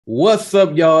What's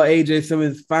up, y'all? AJ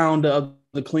Simmons, founder of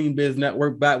the Clean Biz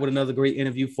Network, back with another great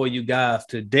interview for you guys.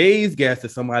 Today's guest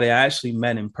is somebody I actually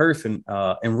met in person,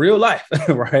 in real life,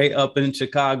 right? Up in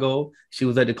Chicago. She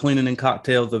was at the Cleaning and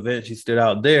Cocktails event. She stood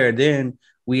out there. Then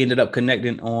we ended up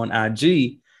connecting on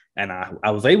IG, and I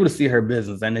was able to see her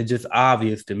business, and it's just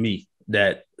obvious to me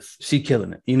that she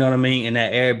killing it. You know what I mean? And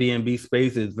that Airbnb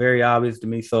space is very obvious to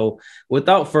me. So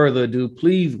without further ado,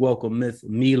 please welcome Miss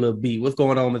Mila B. What's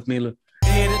going on, Miss Mila?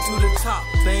 Headed to the top,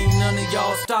 ain't none of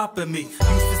y'all stopping me. Used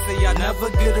to say I never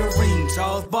get a ring,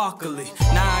 Charles Barkley.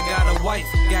 Now I got a wife,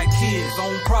 got kids,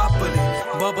 own property.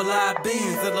 Bubble-eyed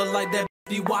beans that look like that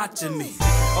be watching me.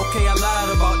 Okay, I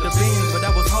lied about the beans, but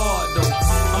that was hard though.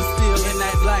 I'm still in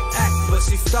that black act, but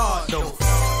she starred though.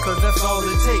 Cause that's all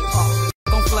it takes.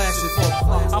 I'm flashing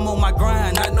for. I'm on my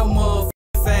grind, not no more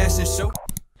fashion show.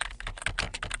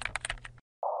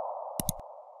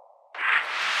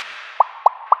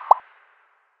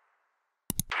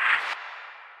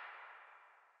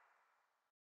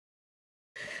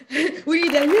 We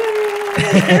need that,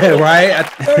 yeah. Right?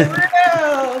 For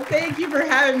real. Thank you for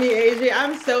having me, AJ.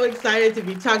 I'm so excited to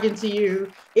be talking to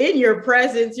you in your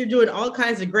presence. You're doing all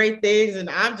kinds of great things, and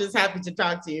I'm just happy to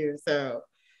talk to you. So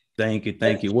Thank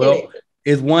you. Well,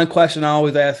 it's one question I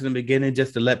always ask in the beginning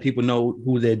just to let people know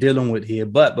who they're dealing with here.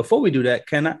 But before we do that,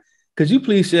 could you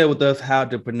please share with us how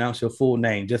to pronounce your full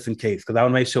name, just in case? Because I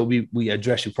want to make sure we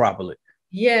address you properly.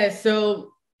 yeah,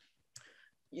 so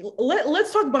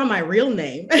let's talk about my real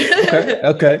name.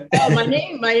 Okay.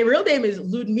 My real name is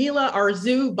Ludmila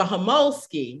Arzu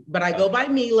Bahamolski, but I go by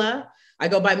Mila. I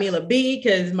go by Mila B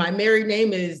because my married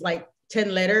name is like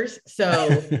 10 letters. So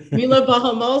Mila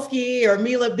Bahamolski or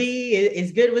Mila B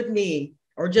is good with me,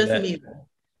 or just Mila.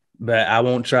 But I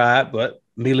won't try it, but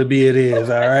Mila B it is.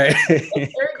 All right. There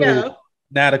we go.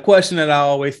 Now, the question that I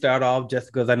always start off, just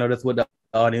because I know that's what the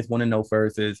audience want to know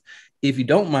first, is if you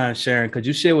don't mind sharing, could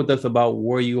you share with us about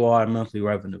where you are in monthly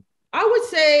revenue? I would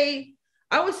say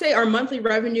our monthly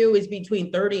revenue is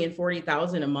between 30 and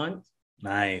 40,000 a month.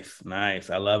 Nice.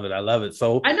 I love it.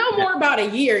 So I know more about a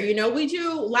year.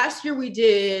 Last year we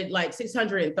did like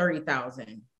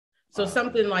 630,000. So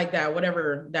something like that,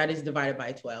 whatever that is divided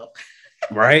by 12.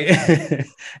 Right.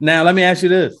 Now, let me ask you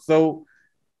this. So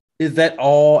is that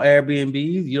all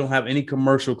Airbnbs? You don't have any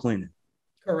commercial cleaning?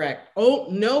 Correct. Oh,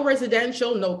 no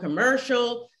residential, no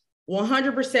commercial,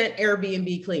 100%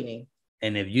 Airbnb cleaning.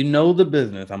 And if you know the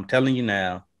business, I'm telling you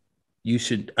now, you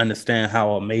should understand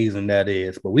how amazing that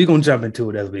is. But we're going to jump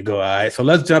into it as we go. All right. So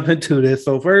let's jump into this.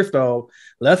 So first off,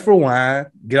 let's rewind,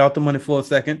 get off the money for a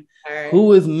second. All right.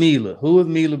 Who is Mila? Who is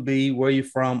Mila B? Where are you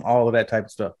from? All of that type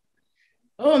of stuff.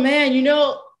 Oh, man,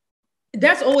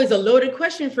 that's always a loaded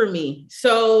question for me.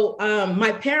 So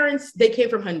my parents, they came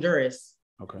from Honduras.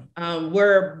 Okay.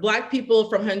 We're Black people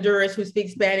from Honduras who speak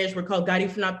Spanish. We're called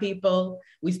Garifuna people.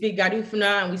 We speak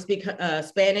Garifuna and we speak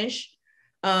Spanish.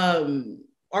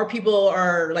 Our people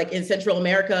are like in Central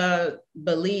America,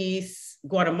 Belize,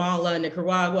 Guatemala,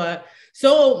 Nicaragua.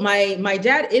 So my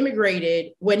dad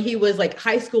immigrated when he was like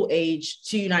high school age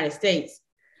to United States.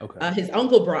 Okay. His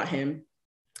uncle brought him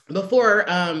before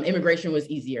immigration was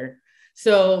easier.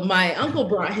 So my uncle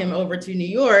brought him over to New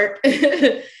York.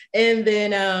 And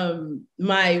then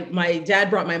my dad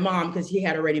brought my mom because he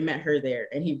had already met her there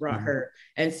and he brought her.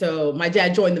 And so my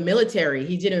dad joined the military.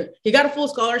 He got a full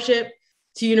scholarship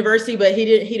to university, but he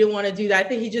didn't want to do that. I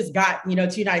think he just got, to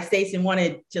United States and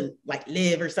wanted to like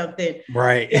live or something.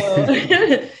 Right.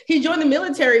 So he joined the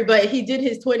military, but he did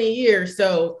his 20 years.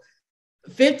 So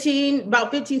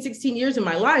about 15, 16 years of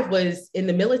my life was in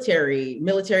the military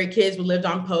kids who lived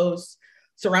on post,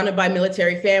 surrounded by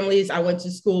military families. I went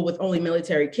to school with only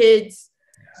military kids.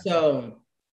 So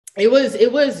it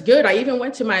was good. I even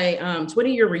went to my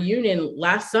 20-year reunion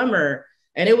last summer,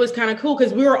 and it was kind of cool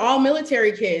because we were all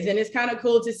military kids, and it's kind of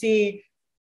cool to see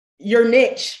your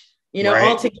niche, right,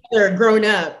 all together grown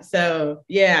up. So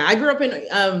yeah, I grew up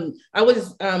I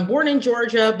was born in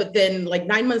Georgia, but then like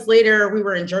 9 months later, we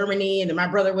were in Germany, and then my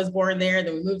brother was born there.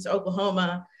 Then we moved to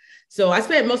Oklahoma. So I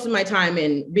spent most of my time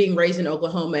in being raised in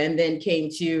Oklahoma and then came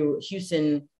to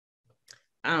Houston,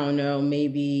 I don't know,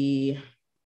 maybe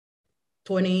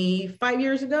 25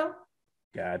 years ago.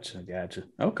 Gotcha.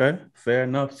 Okay, fair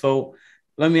enough. So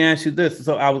let me ask you this.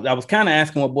 So I was kind of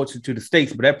asking what brought you to the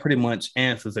States, but that pretty much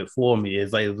answers it for me.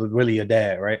 It's like, it was really your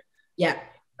dad, right? Yeah.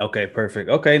 Okay, perfect.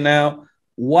 Okay, now,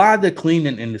 why the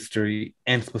cleaning industry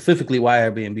and specifically why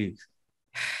Airbnbs?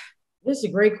 This is a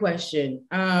great question.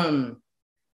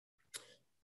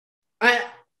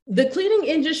 The cleaning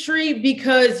industry,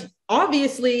 because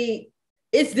obviously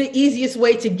it's the easiest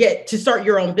way to start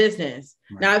your own business.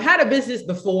 Right. Now, I've had a business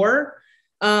before,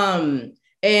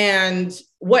 And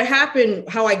what happened,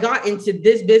 how I got into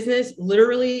this business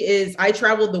literally is I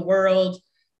traveled the world.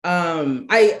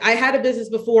 I had a business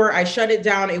before, I shut it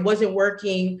down. It wasn't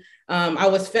working. I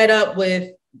was fed up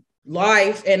with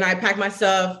life and I packed my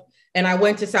stuff and I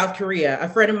went to South Korea. A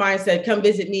friend of mine said, come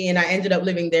visit me. And I ended up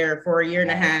living there for a year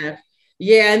and a half.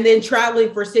 Yeah. And then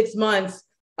traveling for 6 months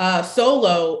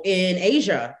solo in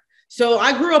Asia. So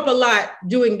I grew up a lot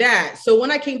doing that. So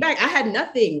when I came back, I had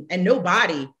nothing and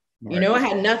nobody. You know, I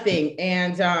had nothing.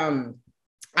 And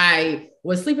I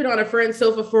was sleeping on a friend's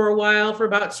sofa for a while, for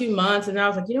about 2 months. And I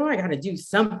was like, you know, I got to do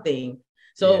something.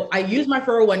 So I used my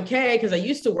 401k because I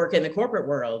used to work in the corporate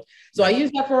world. So I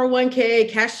used my 401k,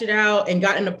 cashed it out and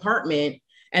got an apartment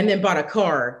and then bought a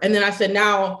car. And then I said,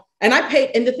 now, and I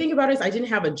paid. And the thing about it is I didn't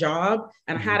have a job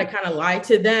and I had to kind of lie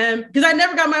to them because I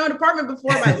never got my own apartment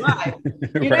before in my life,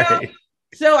 you know?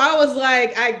 So I was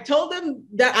like, I told them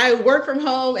that I work from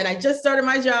home and I just started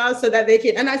my job so that they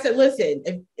can. And I said, listen,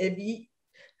 if you,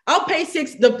 I'll pay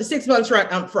the 6 months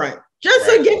rent up front, just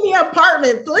to give me an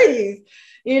apartment, please.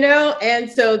 You know?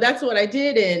 And so that's what I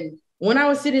did. And when I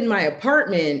was sitting in my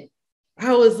apartment,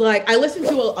 I was like, I listened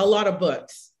to a lot of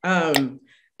books.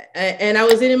 And I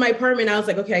was in my apartment. I was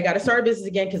like, okay, I got to start a business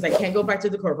again because I can't go back to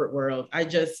the corporate world.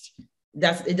 It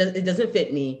doesn't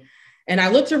fit me. And I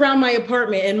looked around my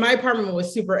apartment and my apartment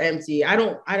was super empty. I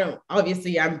don't,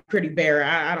 obviously I'm pretty bare.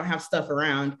 I don't have stuff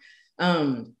around.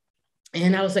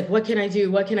 And I was like, what can I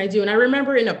do? What can I do? And I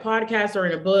remember in a podcast or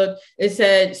in a book, it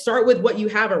said, start with what you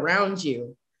have around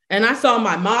you. And I saw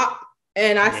my mop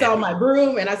and I saw my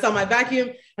broom and I saw my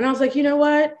vacuum. And I was like, you know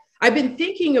what? I've been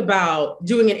thinking about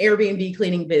doing an Airbnb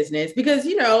cleaning business because,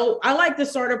 you know, I like the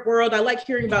startup world. I like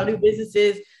hearing about new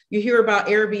businesses. You hear about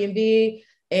Airbnb.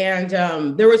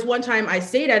 And there was one time I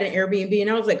stayed at an Airbnb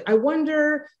and I was like, I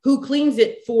wonder who cleans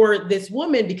it for this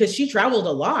woman because she traveled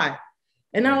a lot.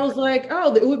 And I was like,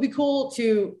 oh, it would be cool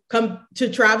to come to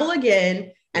travel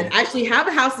again and actually have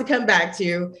a house to come back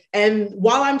to. And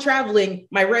while I'm traveling,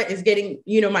 my rent is getting,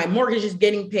 you know, my mortgage is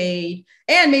getting paid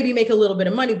and maybe make a little bit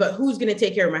of money, but who's going to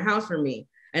take care of my house for me?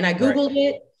 And I Googled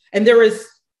it and there was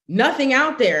nothing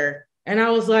out there. And I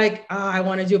was like, oh, I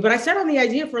want to do it. But I sat on the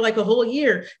idea for like a whole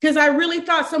year because I really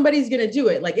thought somebody's going to do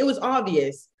it. Like it was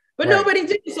obvious, but nobody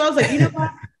did. So I was like, you know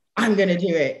what? I'm going to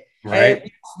do it. Right.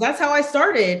 And that's how I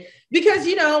started because,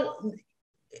 you know,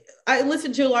 I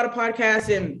listened to a lot of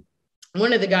podcasts and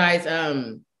one of the guys,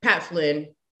 Pat Flynn,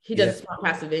 he does Smart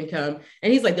Passive Income.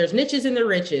 And he's like, there's niches in the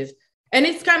riches. And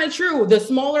it's kind of true. The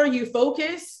smaller you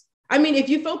focus, I mean, if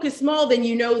you focus small, then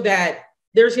you know that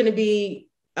there's going to be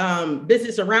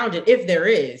business around it if there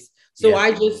is. So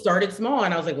I just started small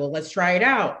and I was like, well, let's try it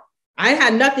out. I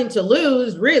had nothing to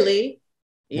lose really,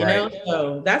 you know?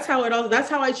 So that's how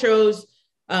I chose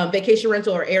vacation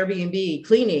rental or Airbnb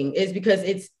cleaning is because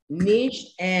it's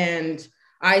niche and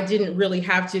I didn't really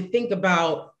have to think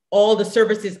about all the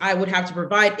services I would have to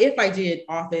provide if I did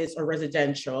office or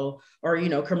residential or, you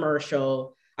know,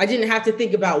 commercial. I didn't have to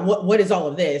think about what is all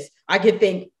of this. I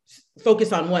could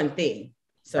focus on one thing.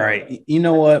 So. All right. You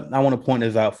know what? I want to point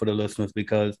this out for the listeners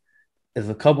because there's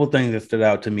a couple of things that stood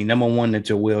out to me. Number one, that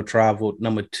you're well traveled.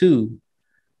 Number two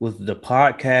was the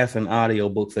podcasts and audio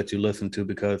books that you listen to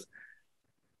because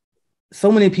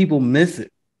so many people miss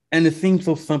it. And it seems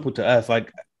so simple to us.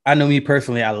 Like, I know me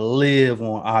personally, I live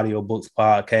on audiobooks,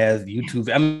 podcasts,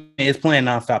 YouTube. I mean, it's playing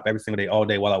nonstop every single day, all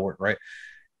day while I work, right?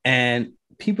 And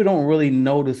people don't really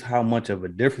notice how much of a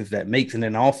difference that makes. And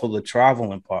then also the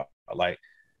traveling part. Like,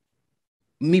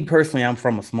 me personally, I'm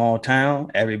from a small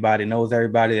town. Everybody knows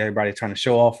everybody. Everybody's trying to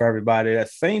show off for everybody. That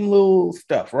same little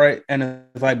stuff, right? And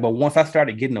it's like, but once I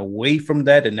started getting away from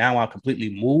that and now I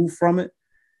completely moved from it,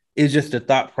 it's just the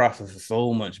thought process is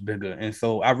so much bigger. And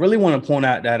so I really want to point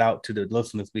out to the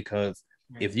listeners because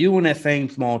if you're in that same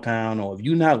small town or if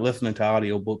you're not listening to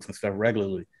audiobooks and stuff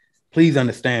regularly, please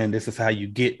understand this is how you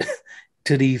get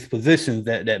to these positions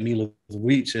that Mila's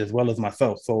reached as well as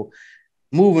myself. So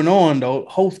moving on though,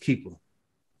 housekeeper.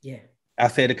 Yeah. I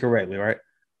said it correctly, right?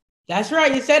 That's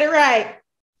right. You said it right.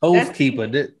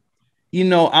 Housekeeper. You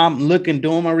know, I'm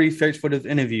doing my research for this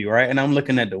interview, right? And I'm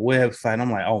looking at the website. I'm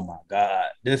like, oh my God,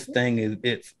 this thing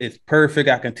it's perfect.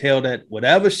 I can tell that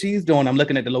whatever she's doing, I'm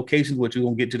looking at the locations, which we're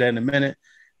gonna get to that in a minute.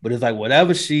 But it's like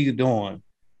whatever she's doing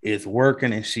is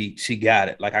working and she got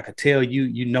it. Like I could tell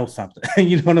you know something.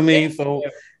 You know what I mean? So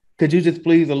could you just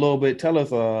please a little bit tell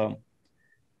us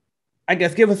I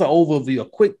guess give us an overview, a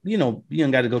quick, you know, you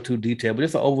don't got to go too detailed, but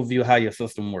just an overview of how your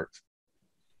system works.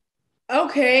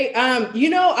 Okay. You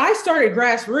know, I started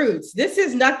grassroots. This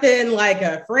is nothing like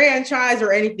a franchise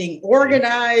or anything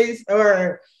organized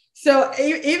or so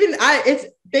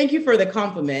thank you for the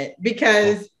compliment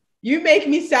because You make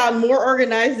me sound more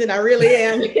organized than I really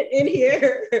am in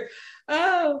here.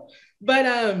 Oh, but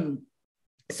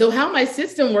so how my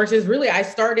system works is really I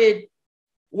started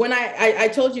when I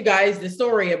told you guys the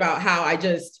story about how I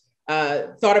just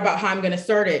thought about how I'm going to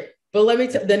start it. But let me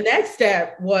the next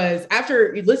step was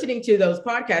after listening to those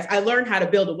podcasts, I learned how to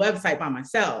build a website by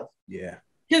myself. Yeah.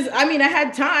 Because I mean, I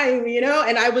had time, you know,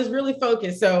 and I was really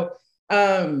focused. So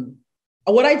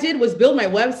what I did was build my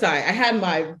website. I had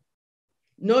my,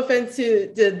 no offense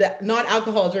to the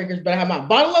non-alcohol drinkers, but I have my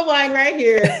bottle of wine right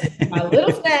here, my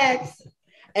little snacks.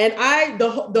 And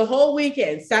the whole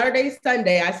weekend, Saturday,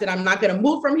 Sunday, I said, I'm not going to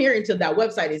move from here until that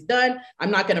website is done.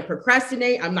 I'm not going to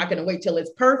procrastinate. I'm not going to wait till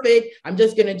it's perfect. I'm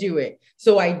just going to do it.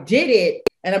 So I did it.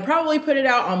 And I probably put it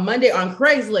out on Monday on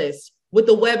Craigslist with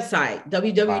the website,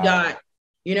 www.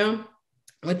 You know,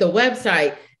 with the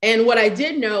website. And what I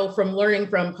did know from learning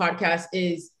from podcasts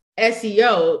is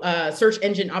SEO, search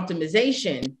engine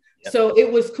optimization. Yep. So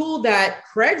it was cool that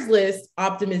Craigslist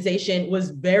optimization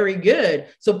was very good.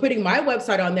 So putting my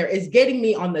website on there is getting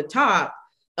me on the top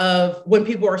of when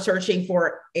people are searching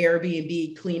for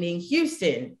Airbnb cleaning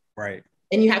Houston. Right.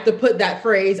 And you have to put that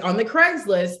phrase on the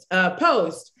Craigslist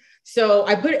post. So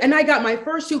I put it, and I got my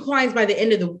first 2 clients by the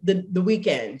end of the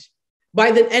weekend.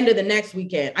 By the end of the next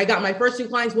weekend, I got my first 2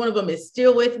 clients. One of them is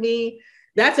still with me.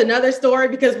 That's another story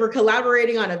because we're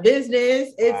collaborating on a business.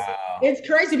 It's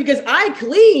crazy because I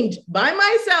cleaned by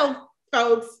myself,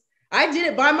 folks. I did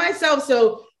it by myself.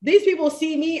 So these people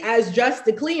see me as just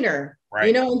the cleaner, right.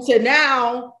 You know, until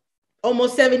now,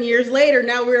 almost 7 years later,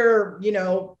 now we're, you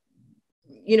know,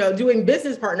 doing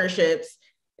business partnerships.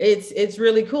 It's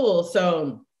really cool.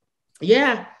 So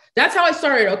yeah. That's how I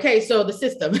started. Okay, so the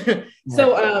system.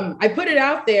 So I put it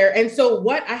out there. And so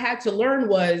what I had to learn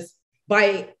was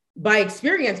by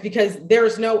experience, because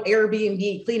there's no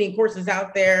Airbnb cleaning courses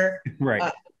out there,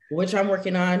 right? Which I'm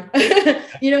working on.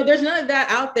 You know, there's none of that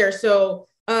out there. So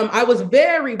I was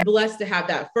very blessed to have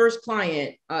that first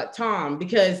client, Tom,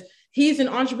 because he's an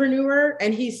entrepreneur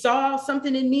and he saw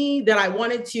something in me that I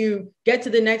wanted to get to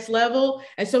the next level.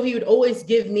 And so he would always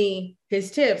give me his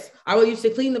tips. I would used to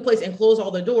clean the place and close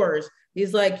all the doors.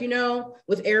 He's like, you know,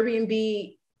 with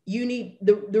Airbnb, you need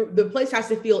the place has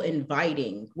to feel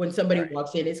inviting when somebody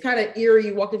walks in. It's kind of eerie.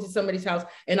 You walk into somebody's house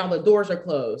and all the doors are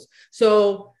closed.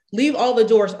 So leave all the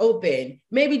doors open,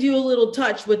 maybe do a little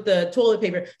touch with the toilet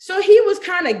paper. So he was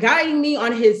kind of guiding me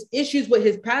on his issues with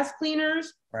his past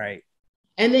cleaners. Right.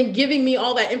 And then giving me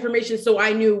all that information so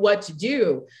I knew what to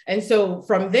do. And so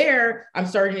from there, I'm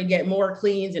starting to get more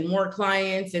cleans and more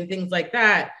clients and things like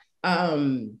that. Are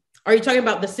you talking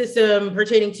about the system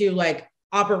pertaining to like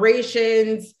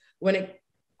operations?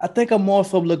 I think I'm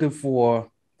also looking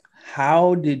for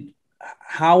how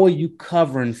are you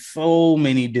covering so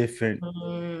many different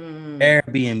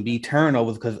Airbnb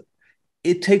turnovers? Because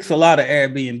it takes a lot of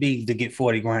Airbnbs to get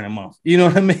 40 grand a month. You know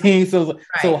what I mean? So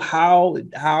how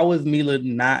is Mila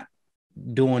not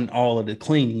doing all of the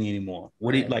cleaning anymore?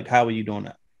 How are you doing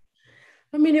that?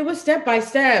 I mean, it was step by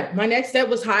step. My next step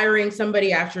was hiring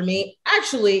somebody after me.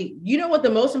 Actually, you know what the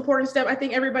most important step I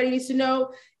think everybody needs to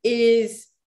know is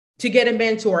to get a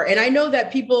mentor. And I know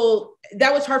that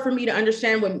that was hard for me to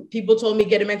understand when people told me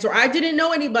get a mentor. I didn't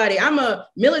know anybody. I'm a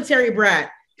military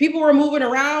brat. People were moving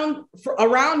around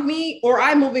me, or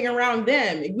I'm moving around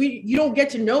them. You don't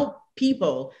get to know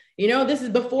people. You know, this is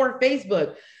before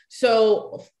Facebook.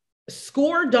 So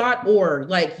score.org,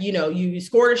 like, you know, you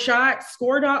scored a shot,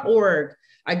 score.org.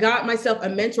 I got myself a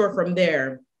mentor from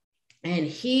there and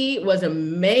he was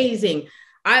amazing.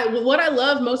 What I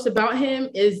love most about him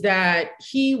is that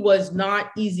he was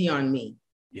not easy on me.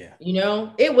 Yeah. You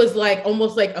know, it was like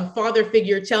almost like a father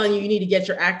figure telling you need to get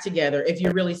your act together if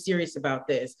you're really serious about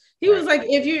this. He was like,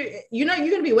 if you're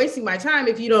going to be wasting my time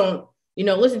if you don't, you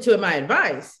know, listen to my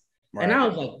advice. Right. And I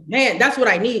was like, man, that's what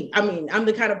I need. I mean, I'm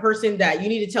the kind of person that you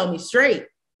need to tell me straight,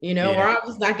 you know, or I'm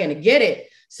just not going to get it.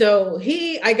 So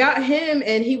I got him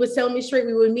and he was telling me straight.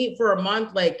 We would meet for a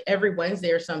month, like every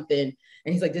Wednesday or something.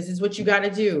 And he's like, this is what you got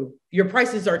to do. Your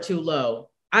prices are too low.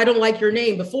 I don't like your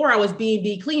name. Before I was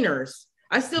B&B Cleaners.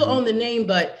 I still own the name,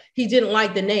 but he didn't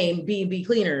like the name B&B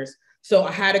Cleaners. So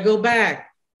I had to go back.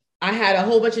 I had a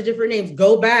whole bunch of different names.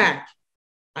 Go back.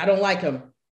 I don't like him.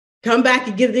 Come back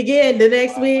and get it again the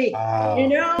next week, you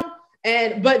know?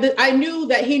 But I knew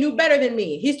that he knew better than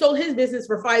me. He sold his business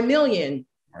for $5 million.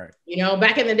 Right. You know,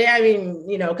 back in the day, I mean,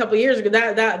 you know, a couple of years ago,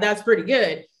 that's pretty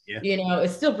good. Yeah. You know,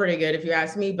 it's still pretty good if you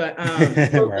ask me, but but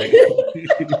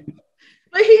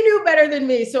he knew better than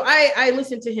me. So I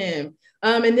listened to him.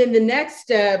 And then the next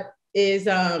step is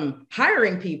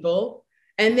hiring people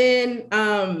and then,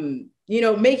 you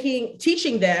know,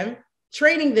 teaching them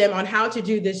training them on how to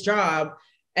do this job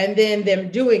and then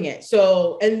them doing it.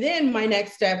 So, and then my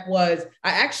next step was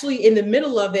I actually, in the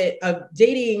middle of it, of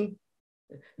dating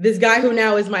this guy who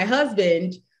now is my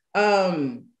husband,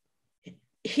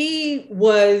 he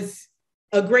was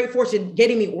a great force in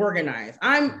getting me organized.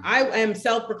 I am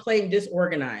self-proclaimed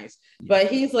disorganized, but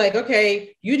he's like,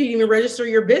 okay, you didn't even register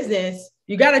your business.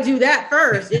 You got to do that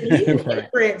first. And he's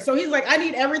different. So he's like, I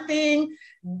need everything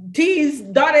T's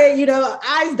dotted, you know,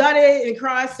 I's dotted and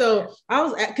crossed. So I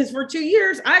was, because for 2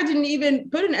 years, I didn't even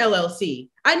put an LLC.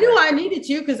 I knew I needed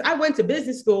to because I went to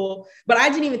business school, but I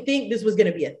didn't even think this was going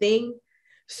to be a thing.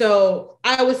 So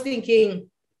I was thinking,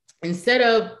 instead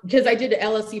of, because I did the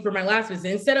LLC for my last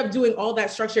business, instead of doing all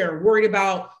that structure and worried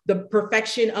about the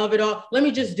perfection of it all, let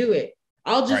me just do it.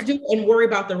 I'll just do it and worry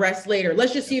about the rest later.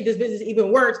 Let's just see if this business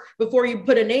even works before you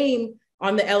put a name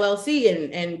on the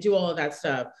LLC and do all of that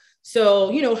stuff. So,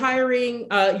 you know, hiring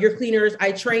your cleaners,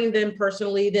 I trained them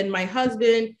personally. Then my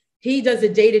husband, he does the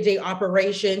day-to-day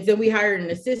operations. And we hired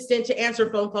an assistant to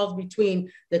answer phone calls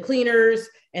between the cleaners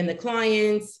and the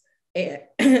clients.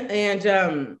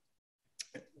 And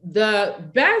the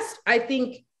best, I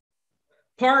think,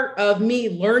 part of me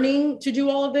learning to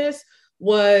do all of this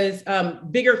was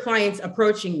bigger clients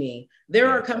approaching me. There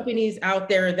are companies out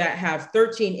there that have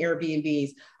 13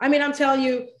 Airbnbs. I mean, I'm telling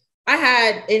you, I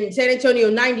had in San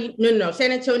Antonio,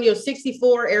 San Antonio,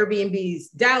 64 Airbnbs,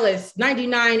 Dallas,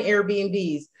 99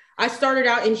 Airbnbs. I started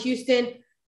out in Houston.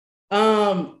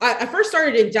 I first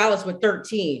started in Dallas with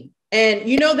 13. And,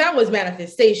 you know, that was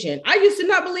manifestation. I used to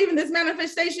not believe in this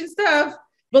manifestation stuff,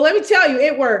 but let me tell you,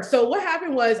 it worked. So what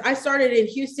happened was I started in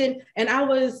Houston and I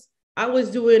was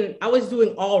doing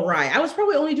all right. I was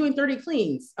probably only doing 30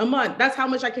 cleans a month. That's how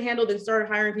much I could handle. Then started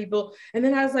hiring people. And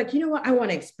then I was like, you know what? I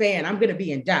want to expand. I'm going to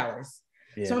be in Dallas.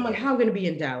 Yeah. So I'm like, how am I going to be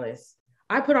in Dallas?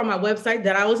 I put on my website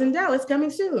that I was in Dallas coming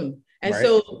soon. And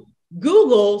so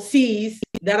Google sees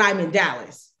that I'm in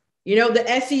Dallas. You know, the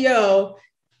SEO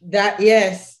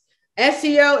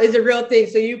SEO is a real thing.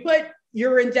 So you put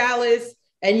you're in Dallas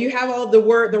and you have all the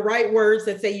right words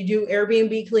that say you do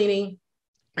Airbnb cleaning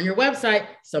on your website.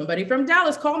 Somebody from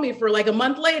Dallas called me for like a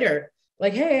month later.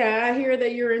 Like, hey, I hear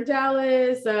that you're in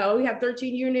Dallas. We have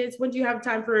 13 units. When do you have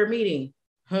time for a meeting?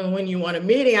 When you want a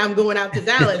meeting, I'm going out to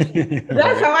Dallas.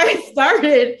 That's how I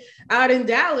started out in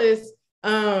Dallas.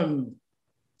 So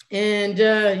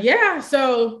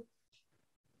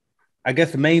I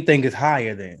guess the main thing is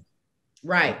hire then.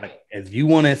 Right. Like, if you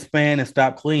want to expand and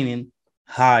stop cleaning,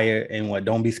 hire, and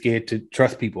don't be scared to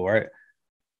trust people, right?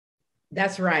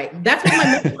 That's right. That's what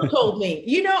my mentor told me.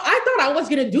 You know, I thought I was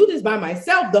going to do this by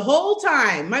myself the whole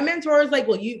time. My mentor was like,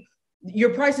 well,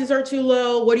 your prices are too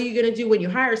low. What are you going to do when you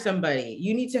hire somebody?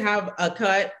 You need to have a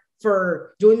cut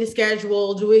for doing the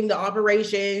schedule, doing the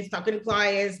operations, talking to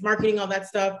clients, marketing, all that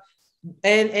stuff.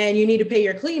 And you need to pay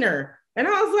your cleaner. And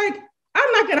I was like,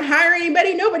 I'm not going to hire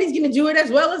anybody. Nobody's going to do it as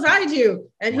well as I do.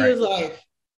 And he was like,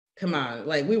 come on,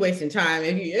 like we wasting time.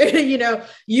 If you,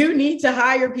 you need to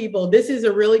hire people. This is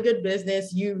a really good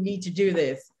business. You need to do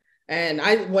this. And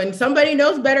when somebody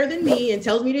knows better than me and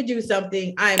tells me to do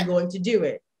something, I'm going to do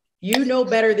it. You know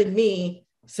better than me.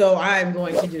 So I'm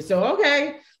going to do. So,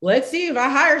 okay, let's see if I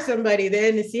hire somebody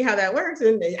then to see how that works.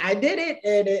 And I did it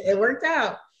and it worked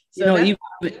out. So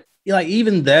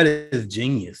even that is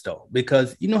genius though,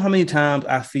 because you know how many times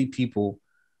I see people,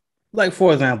 like,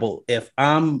 for example, if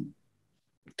I'm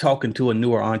talking to a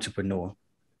newer entrepreneur,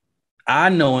 I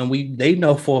know, and they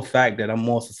know for a fact that I'm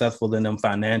more successful than them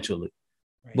financially,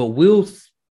 but we'll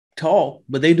talk,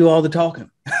 but they do all the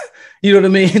talking. You know what I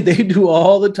mean? They do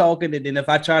all the talking. And then if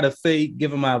I try to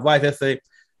give them my advice, they say,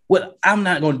 well, I'm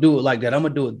not going to do it like that. I'm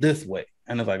going to do it this way.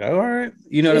 And it's like, all right,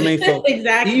 you know what I mean? So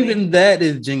exactly. Even that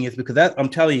is genius, because I'm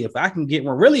telling you, if I get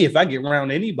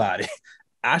around anybody,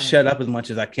 I shut up as much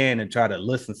as I can and try to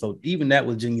listen. So even that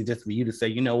was genius, just for you to say,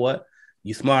 you know what?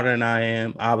 You're smarter than I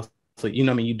am. Obviously, you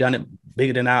know what I mean? You've done it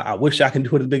bigger than I wish I can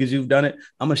do it as big as you've done it.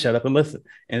 I'm going to shut up and listen.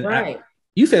 And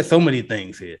you said so many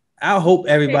things here. I hope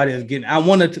everybody is getting, I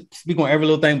wanted to speak on every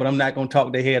little thing, but I'm not going to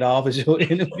talk their head off as your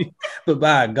interview. But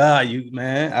by God,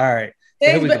 man. All right.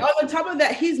 But on top of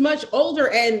that, he's much older,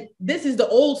 and this is the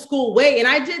old school way. And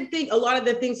I did think a lot of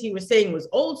the things he was saying was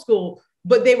old school,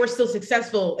 but they were still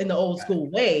successful in the old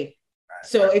school way.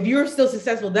 So if you're still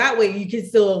successful that way, you can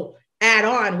still add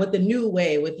on with the new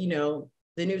way, with, the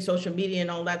new social media and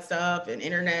all that stuff and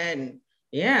internet. And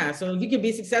so if you can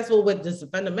be successful with just the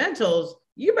fundamentals,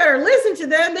 you better listen to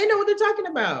them. They know what they're talking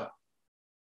about.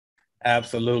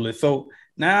 Absolutely. So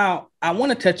now I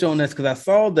want to touch on this because I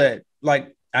saw that,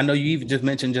 like, I know you even just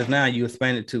mentioned just now, you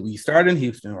expanded you started in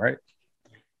Houston, right?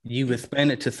 You've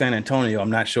expanded to San Antonio. I'm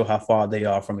not sure how far they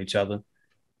are from each other,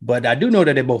 but I do know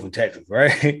that they're both in Texas,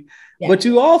 right? Yeah. But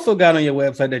you also got on your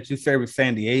website that you service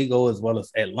San Diego as well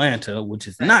as Atlanta, which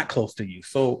is not close to you.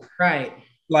 So, Right.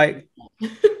 like,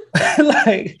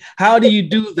 like, how do you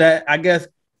do that? I guess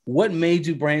what made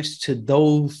you branch to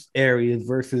those areas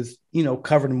versus,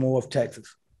 covering more of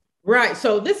Texas? Right.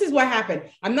 So this is what happened.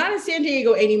 I'm not in San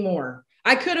Diego anymore.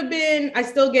 I could have been. I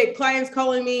still get clients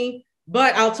calling me,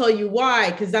 but I'll tell you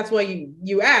why, because that's why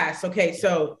you asked. Okay.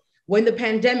 So when the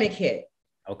pandemic hit,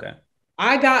 Okay.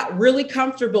 I got really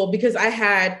comfortable because I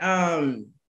had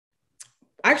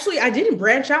actually I didn't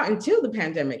branch out until the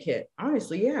pandemic hit.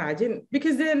 Honestly, yeah, I didn't,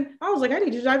 because then I was like, I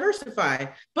need to diversify.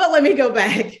 But let me go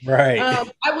back. Right.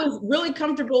 I was really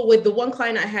comfortable with the one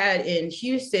client I had in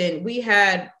Houston. We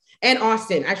had, and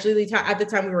Austin, actually, at the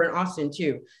time we were in Austin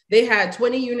too. They had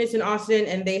 20 units in Austin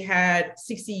and they had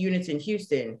 60 units in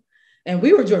Houston. And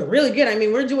we were doing really good. I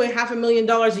mean, we're doing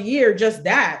 $500,000 a year. Just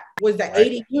that was the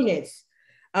 80 units.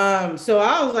 So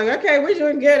I was like, okay, we're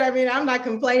doing good. I mean, I'm not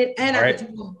complaining. And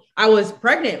I was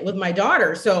pregnant with my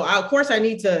daughter. So of course I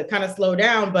need to kind of slow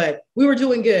down, but we were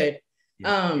doing good.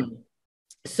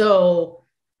 So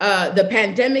the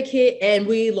pandemic hit and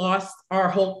we lost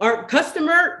our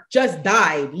customer just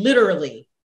died. Literally.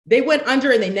 They went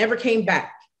under and they never came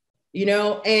back,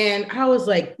 and I was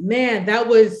like, man, that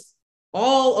was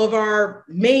all of our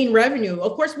main revenue.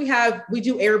 Of course we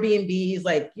do Airbnbs,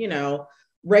 like,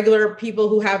 regular people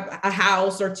who have a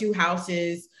house or two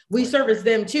houses. We service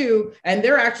them too. And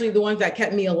they're actually the ones that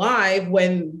kept me alive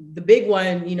when the big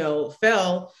one,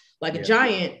 fell like a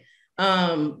giant.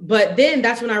 But then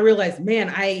that's when I realized,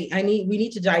 man, we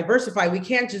need to diversify. We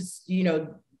can't just,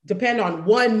 depend on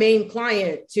one main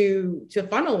client to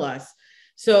funnel us.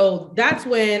 So that's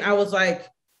when I was like,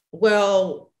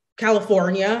 well,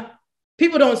 California,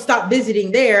 people don't stop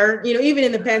visiting there. Even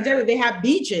in the pandemic, they have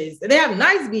beaches. They have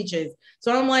nice beaches.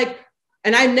 So I'm like,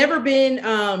 and I've never been,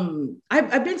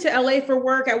 I've been to LA for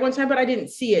work at one time, but I didn't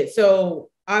see it. So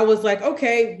I was like,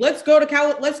 okay, let's go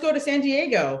to San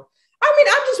Diego. I mean,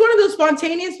 I'm just one of those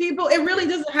spontaneous people. It really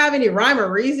doesn't have any rhyme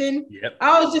or reason. Yep.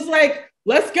 I was just like,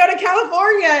 let's go to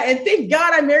California. And thank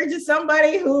God I married to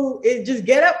somebody who is just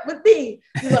get up with me.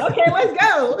 She's like, okay, let's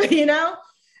go,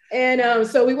 And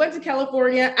so we went to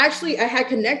California. Actually, I had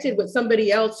connected with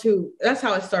somebody else that's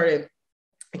how it started.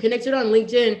 I connected on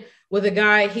LinkedIn with a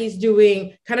guy. He's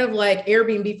doing kind of like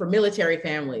Airbnb for military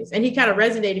families. And he kind of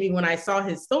resonated with me when I saw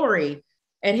his story.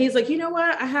 And he's like, you know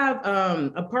what? I have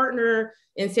a partner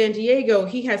in San Diego.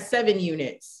 He has 7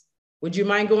 units. Would you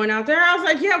mind going out there? I was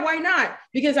like, yeah, why not?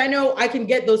 Because I know I can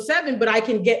get those 7, but I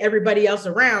can get everybody else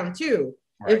around too.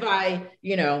 Right. If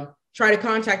I, try to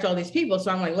contact all these people. So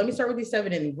I'm like, let me start with these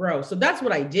 7 and grow. So that's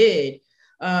what I did.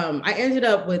 I ended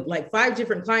up with like 5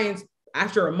 different clients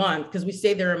after a month, because we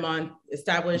stayed there a month,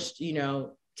 established,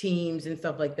 teams and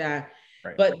stuff like that.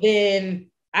 Right. But then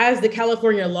as the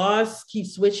California laws keep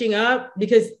switching up,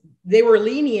 because they were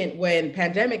lenient when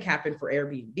pandemic happened for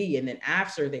Airbnb, and then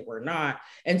after they were not.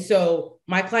 And so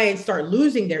my clients start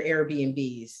losing their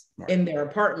Airbnbs in their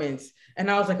apartments.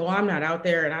 And I was like, well, I'm not out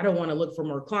there and I don't want to look for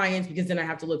more clients, because then I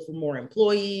have to look for more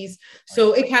employees.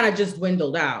 So it kind of just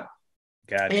dwindled out.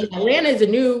 Gotcha. And Atlanta is a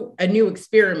new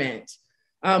experiment.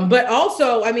 But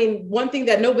also, I mean, one thing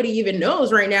that nobody even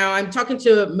knows right now, I'm talking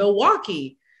to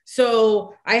Milwaukee.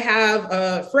 So I have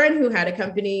a friend who had a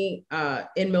company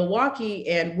in Milwaukee,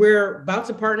 and we're about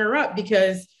to partner up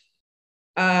because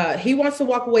he wants to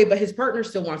walk away, but his partner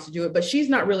still wants to do it. But she's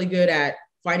not really good at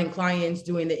finding clients,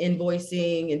 doing the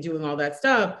invoicing and doing all that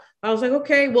stuff. I was like,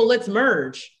 okay, well, let's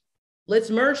merge.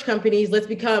 Let's merge companies. Let's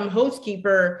become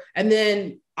hostkeeper. And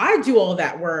then I do all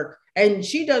that work. And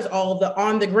she does all the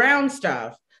on the ground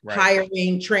stuff,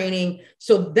 hiring, training.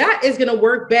 So that is going to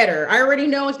work better. I already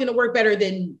know it's going to work better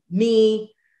than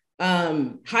me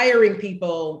hiring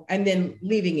people and then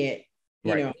leaving it,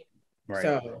 you know. Right.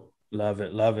 So love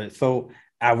it. So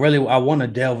I want to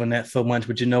delve in that so much,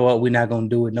 but you know what? We're not going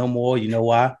to do it no more. You know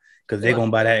why? Because they're going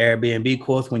to buy that Airbnb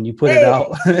course when you put it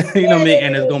out, you know what I mean?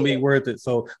 And it's going to be worth it.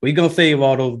 So we're going to save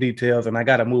all those details, and I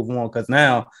got to move on, because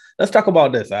now let's talk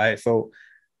about this. All right. So,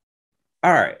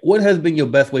 all right. What has been your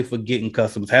best way for getting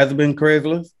customers? Has it been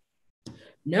Craigslist?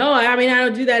 No, I mean, I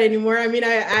don't do that anymore. I mean,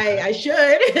 I should.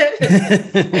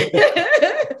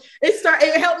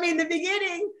 It helped me in the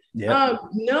beginning. Yep.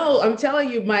 No, I'm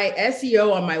telling you, my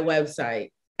SEO on my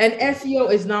website, and SEO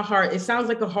is not hard. It sounds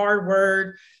like a hard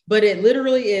word, but it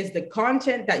literally is the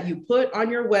content that you put on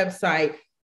your website,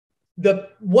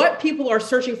 what people are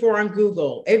searching for on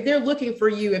Google. If they're looking for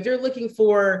you, if they're looking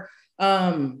for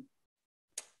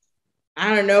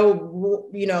I don't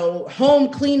know, home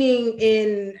cleaning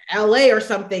in LA or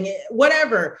something,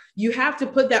 whatever. You have to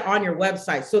put that on your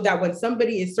website so that when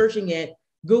somebody is searching it,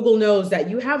 Google knows that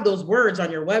you have those words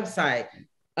on your website.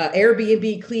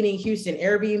 Airbnb cleaning Houston,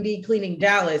 Airbnb cleaning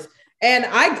Dallas. And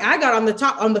I got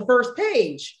on the first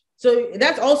page. So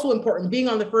that's also important, being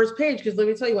on the first page, because let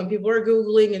me tell you, when people are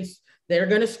Googling and they're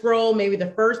going to scroll maybe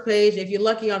the first page, if you're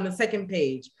lucky on the second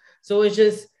page. So it's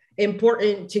just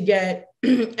important to get,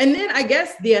 and then I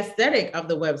guess the aesthetic of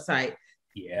the website.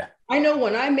 Yeah. I know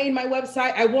when I made my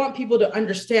website, I want people to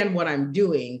understand what I'm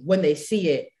doing when they see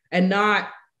it and not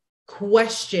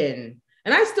question.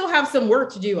 And I still have some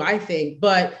work to do, I think,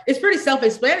 but it's pretty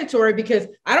self-explanatory because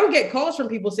I don't get calls from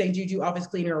people saying, do you do office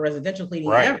cleaning or residential cleaning?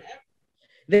 Right. Ever.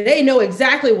 They know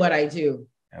exactly what I do.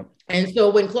 Yep. And so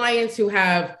when clients who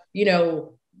have,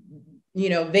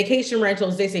 vacation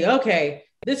rentals, they say, okay,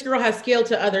 this girl has scaled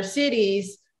to other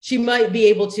cities. She might be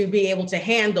able to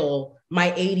handle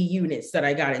my 80 units that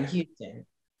I got in Houston.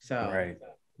 So, right.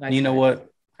 You know what?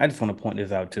 I just want to point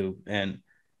this out too. And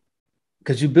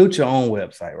because you built your own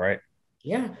website, right?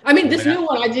 Yeah. I mean, this new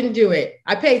one, I didn't do it.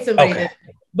 I paid somebody,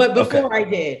 but before I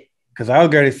did. Because I was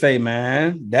going to say,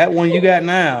 man, that one you got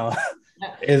now,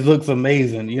 it looks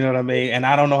amazing. You know what I mean? And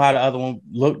I don't know how the other one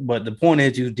looked, but the point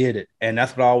is you did it. And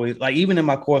that's what I always, like, even in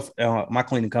my course, my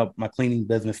cleaning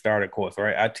business started course,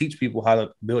 right? I teach people how to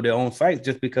build their own sites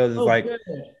just because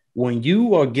it's when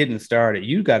you are getting started,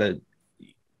 you got to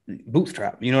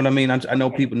bootstrap. You know what I mean? I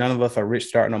know people, none of us are rich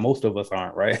starting, or most of us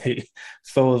aren't, right?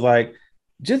 So it's like,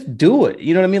 just do it.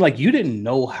 You know what I mean? Like, you didn't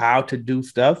know how to do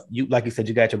stuff. You, like you said,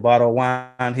 you got your bottle of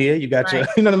wine here. You got your,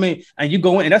 you know what I mean? And you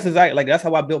go in, and that's exactly like, that's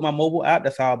how I built my mobile app.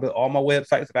 That's how I built all my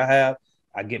websites that I have.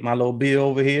 I get my little bill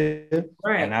over here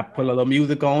and I put a little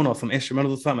music on or some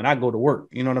instrumentals or something, and I go to work.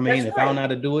 You know what I mean? If I don't know how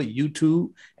to do it,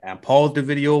 YouTube, and pause the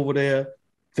video over there,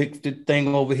 fix the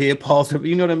thing over here, pause it,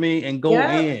 you know what I mean? And go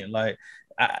in. Like,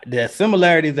 the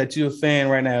similarities that you're saying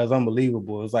right now is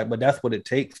unbelievable. It's like, but that's what it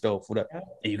takes though. For the,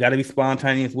 and you got to be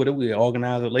spontaneous with it. We'll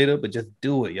organize it later, but just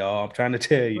do it, y'all. I'm trying to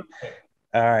tell you.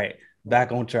 All right,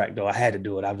 back on track though. I had to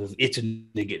do it. I was itching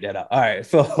to get that out. All right,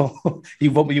 so you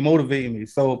motivated me.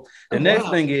 So the next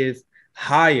thing is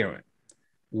hiring.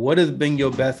 What has been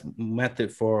your best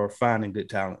method for finding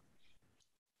good talent?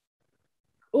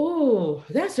 Oh,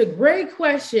 that's a great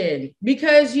question,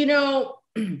 because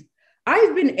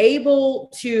I've been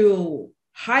able to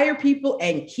hire people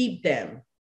and keep them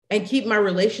and keep my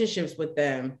relationships with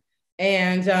them.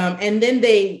 And then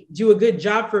they do a good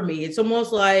job for me. It's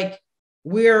almost like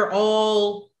we're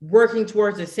all working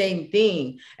towards the same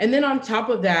thing. And then on top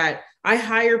of that, I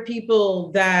hire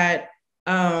people that,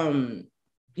 I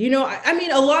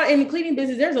mean, a lot in the cleaning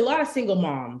business, there's a lot of single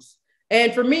moms.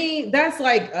 And for me, that's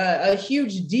like a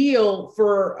huge deal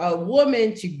for a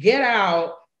woman to get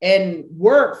out and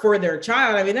work for their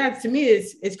child. I mean, that to me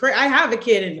is great. I have a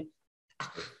kid and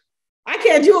I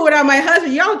can't do it without my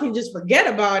husband. Y'all can just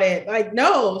forget about it. Like,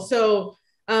 no. So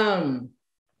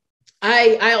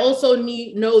I also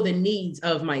know the needs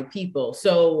of my people.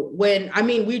 So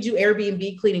we do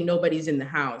Airbnb cleaning, nobody's in the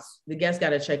house. The guests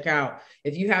got to check out.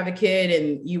 If you have a kid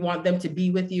and you want them to be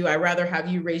with you, I'd rather have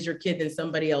you raise your kid than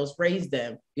somebody else raise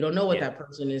them. You don't know what that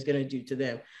person is going to do to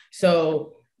them.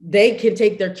 So they can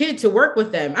take their kid to work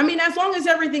with them. I mean, as long as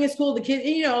everything is cool,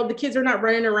 the kids are not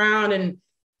running around, and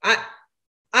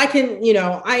I can,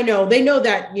 I know, they know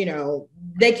that,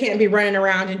 they can't be running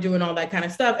around and doing all that kind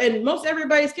of stuff. And most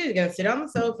everybody's kids are going to sit on the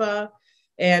sofa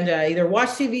and either watch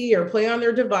TV or play on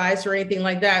their device or anything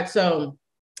like that. So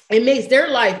it makes their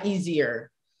life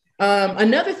easier.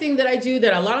 Another thing that I do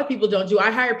that a lot of people don't do, I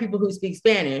hire people who speak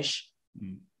Spanish.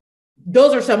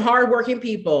 Those are some hardworking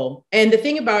people. And the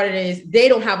thing about it is they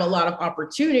don't have a lot of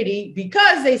opportunity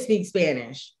because they speak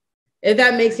Spanish. If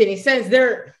that makes any sense,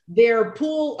 their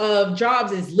pool of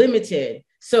jobs is limited.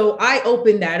 So I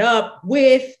open that up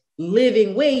with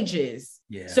living wages.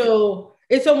 Yeah. So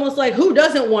it's almost like, who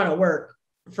doesn't want to work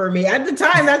for me? At the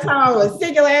time, that's how I was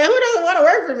thinking, like, who doesn't want to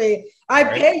work for me? I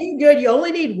pay you good. You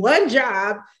only need one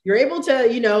job. You're able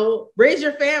to, raise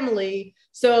your family.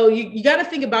 So you got to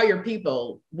think about your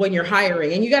people when you're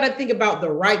hiring, and you got to think about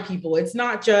the right people. It's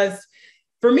not just,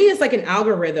 for me, it's like an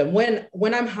algorithm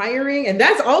when I'm hiring, and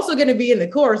that's also going to be in the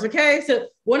course. Okay. So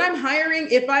when I'm hiring,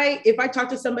 if I talk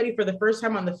to somebody for the first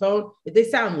time on the phone, if they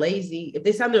sound lazy, if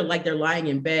they sound like they're lying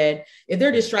in bed, if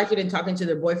they're distracted and talking to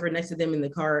their boyfriend next to them in the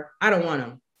car, I don't want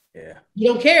them. Yeah. You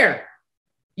don't care.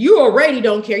 You already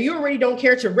don't care. You already don't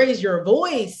care to raise your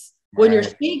voice when you're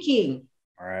speaking.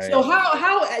 So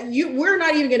Right. we're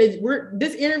not even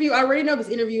this interview, I already know this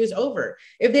interview is over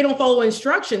if they don't follow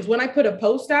instructions. When I put a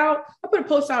post out, I put a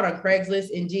post out on Craigslist,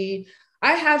 Indeed.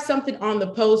 I have something on the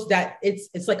post that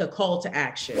it's like a call to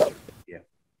action. Yeah.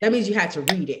 That means you had to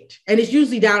read it, and it's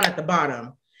usually down at the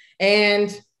bottom.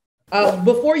 And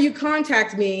before you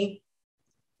contact me,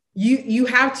 you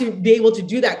have to be able to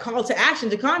do that call to action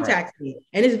to contact me.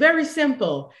 And it's very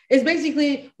simple. It's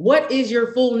basically, what is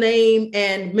your full name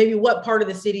and maybe what part of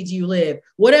the city do you live?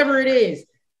 Whatever it is.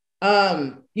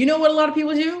 You know what a lot of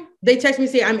people do? They text me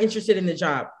and say, I'm interested in the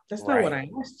job. That's not what I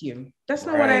asked you. That's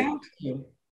not what I asked you.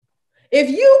 If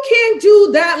you can't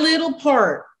do that little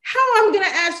part, how I'm going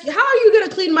to ask you, how are you going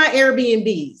to clean my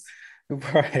Airbnbs?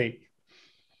 Right.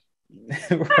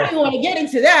 I don't want to get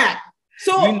into that.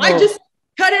 So I just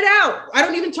cut it out. I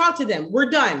don't even talk to them. We're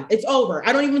done. It's over.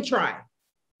 I don't even try.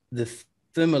 The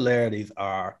similarities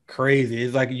are crazy.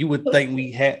 It's like you would think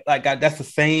we had, like, that's the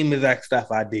same exact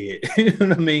stuff I did. You know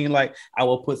what I mean? Like, I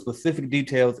will put specific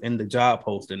details in the job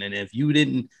posting. And if you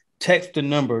didn't text the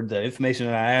number, the information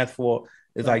that I asked for,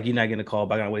 it's like, you're not getting a call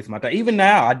back. I'm gonna waste my time. Even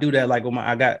now, I do that. Like,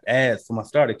 I got ads for my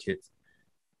starter kits,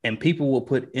 and people will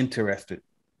put interested.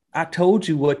 I told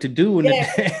you what to do, and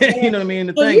you know what I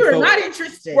mean. You're not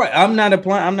interested, right? I'm not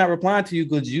applying. I'm not replying to you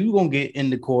because you're gonna get in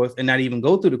the course and not even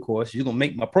go through the course. You're gonna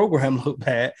make my program look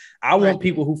bad. I want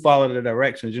people who follow the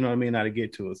directions. You know what I mean? How to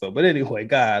get to it. So, but anyway,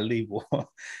 God, leave.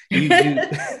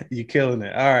 You killing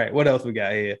it. All right, what else we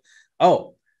got here?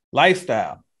 Oh,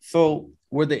 lifestyle. So,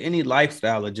 were there any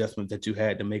lifestyle adjustments that you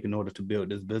had to make in order to build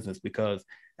this business? Because,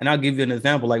 and I'll give you an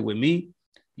example. Like with me,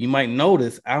 you might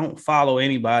notice I don't follow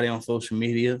anybody on social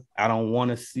media. I don't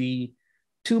want to see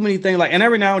too many things. Like, and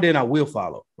every now and then I will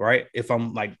follow, right? If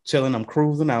I'm like chilling, I'm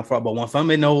cruising, I'll follow. But once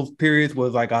I'm in those periods where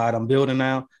it's like, all right, I'm building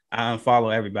now, I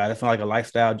unfollow everybody. It's not like a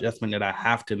lifestyle adjustment that I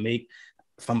have to make.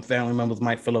 Some family members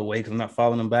might feel away because I'm not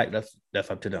following them back. That's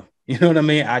up to them. You know what I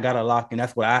mean? I got to lock in.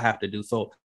 That's what I have to do.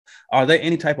 So are there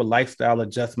any type of lifestyle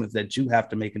adjustments that you have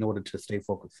to make in order to stay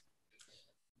focused?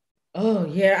 Oh,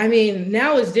 yeah. I mean,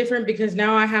 now it's different because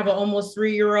now I have an almost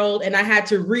 3-year-old and I had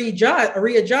to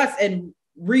readjust and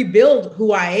rebuild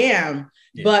who I am.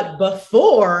 Yeah. But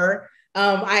before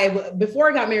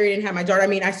I got married and had my daughter, I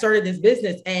mean, I started this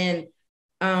business and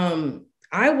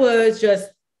I was just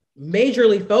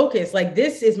majorly focused. Like,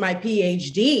 this is my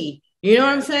PhD. You know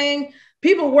what I'm saying?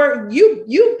 People work,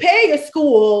 you pay a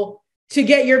school to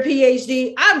get your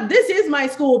PhD. This is my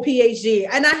school PhD,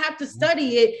 and I have to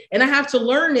study it and I have to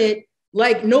learn it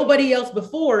like nobody else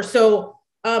before. So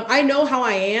I know how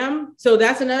I am. So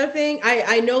that's another thing.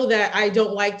 I know that I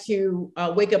don't like to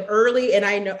wake up early, and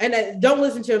I know, and don't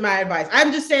listen to my advice.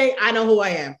 I'm just saying, I know who I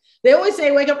am. They always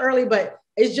say wake up early, but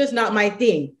it's just not my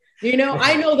thing. You know,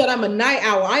 I know that I'm a night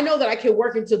owl. I know that I can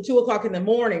work until 2 o'clock in the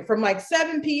morning, from like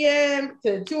 7 p.m.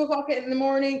 to 2 o'clock in the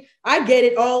morning. I get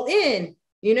it all in.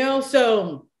 You know,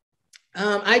 so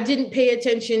I didn't pay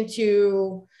attention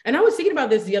to, and I was thinking about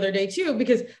this the other day too,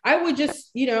 because I would just,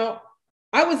 you know,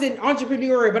 I was an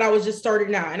entrepreneur, but I was just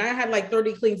starting out and I had like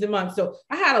 30 cleans a month. So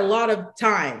I had a lot of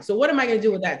time. So what am I going to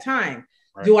do with that time?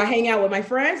 Right. Do I hang out with my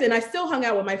friends? And I still hung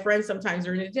out with my friends sometimes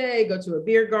during the day, go to a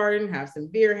beer garden, have some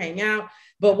beer, hang out.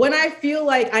 But when I feel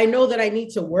like I know that I need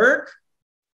to work,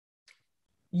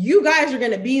 you guys are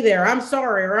going to be there. I'm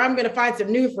sorry, or I'm going to find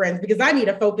some new friends because I need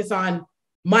to focus on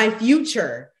my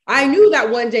future. I knew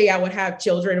that one day I would have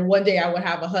children and one day I would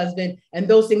have a husband, and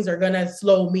those things are going to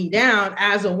slow me down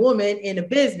as a woman in a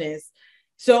business.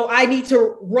 So I need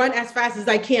to run as fast as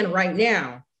I can right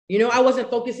now. You know, I wasn't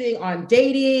focusing on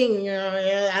dating, you know,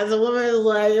 as a woman,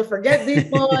 like, forget these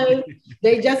boys.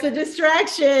 They just a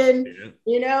distraction,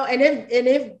 you know, and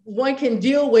if one can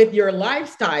deal with your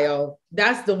lifestyle,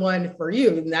 that's the one for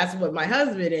you. And that's what my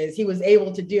husband is. He was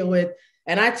able to deal with.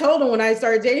 And I told him when I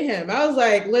started dating him, I was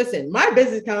like, listen, my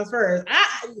business comes first.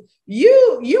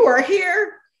 You are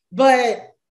here,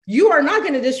 but you are not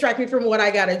going to distract me from what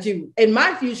I got to do in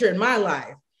my future, in my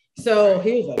life. So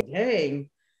he was like, dang.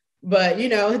 But, you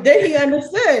know, then he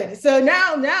understood. So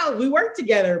now we work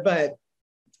together. But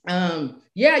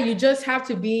yeah, you just have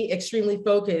to be extremely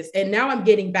focused. And now I'm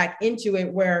getting back into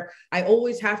it where I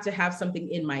always have to have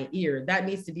something in my ear.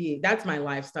 That's my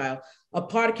lifestyle. A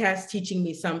podcast teaching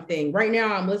me something. Right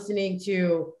now I'm listening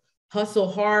to Hustle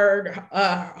Harder,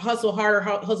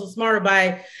 Hustle Smarter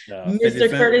by Mr.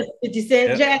 Curtis 50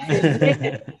 Cent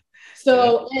Jackson.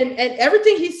 So, and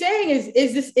everything he's saying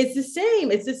is this, it's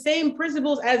the same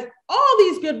principles as all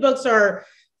these good books are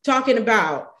talking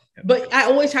about. But I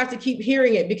always have to keep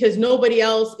hearing it because nobody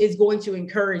else is going to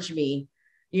encourage me.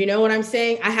 You know what I'm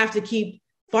saying? I have to keep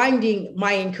finding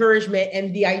my encouragement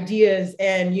and the ideas.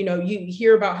 And, you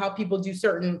hear about how people do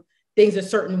certain things a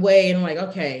certain way. And like,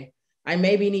 okay, I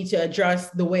maybe need to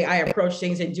adjust the way I approach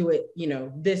things and do it,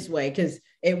 this way, because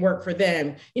it worked for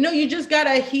them. You just got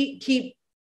to keep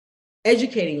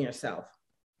educating yourself.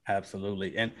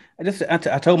 Absolutely. And I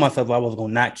told myself I was going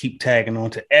to not keep tagging on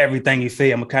to everything you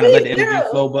say. I'm going to kind of let the interview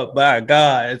flow, but by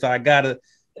God,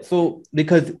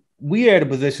 because we are at a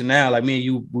position now, like me and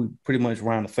you, we pretty much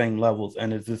around the same levels.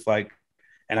 And it's just like,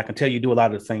 and I can tell you do a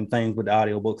lot of the same things with the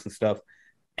audiobooks and stuff.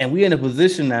 And we're in a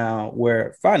position now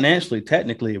where financially,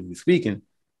 technically, if we're speaking,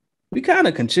 we kind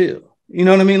of can chill. You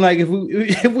know what I mean? Like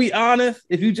if we honest,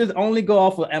 if you just only go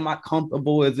off of, am I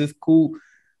comfortable? Is this cool?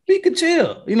 We could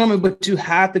chill. You know what I mean? But you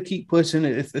have to keep pushing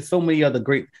it. It's so many other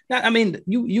great. I mean,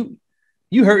 you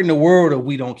hurting the world if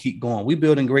we don't keep going. We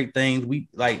building great things. We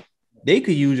like, they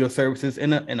could use your services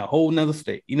in a whole nother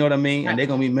state. You know what I mean? And they're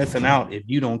going to be missing out if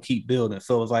you don't keep building.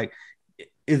 So it's like,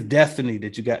 it's destiny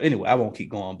that you got. Anyway, I won't keep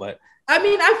going, but. I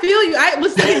mean, I feel you. I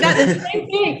was thinking that the same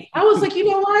thing. I was like, you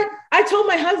know what? I told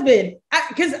my husband,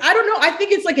 because I don't know. I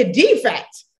think it's like a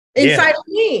defect inside of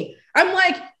me. I'm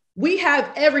like, we have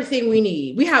everything we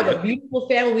need. We have a beautiful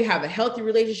family. We have a healthy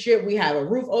relationship. We have a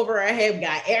roof over our head. We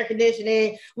got air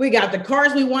conditioning. We got the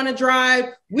cars we want to drive.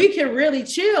 We can really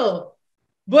chill.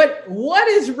 But what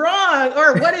is wrong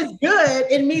or what is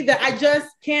good in me that I just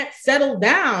can't settle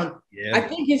down? Yeah. I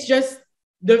think it's just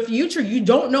the future. You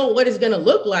don't know what it's going to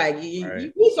look like.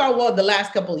 You saw the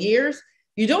last couple of years.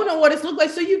 You don't know what it's looked like,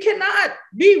 so you cannot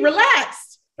be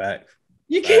relaxed. Facts.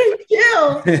 You can't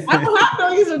chill. I don't have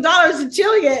millions of dollars to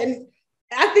chill yet. And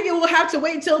I think it will have to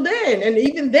wait till then. And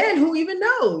even then, who even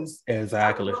knows?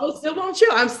 Exactly. I'm still going to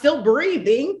chill. I'm still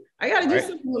breathing. I got to do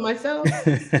something with myself.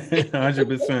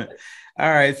 100%. All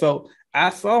right. So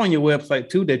I saw on your website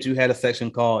too that you had a section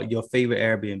called your favorite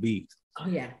Airbnbs. Oh,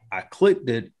 yeah. I clicked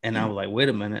it and I was like, wait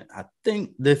a minute. I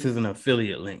think this is an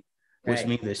affiliate link, which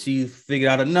means that she's figured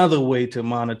out another way to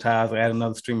monetize or add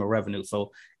another stream of revenue.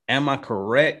 So am I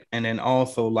correct? And then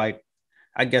also, like,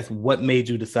 I guess what made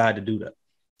you decide to do that?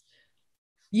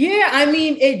 Yeah, I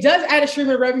mean, it does add a stream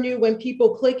of revenue when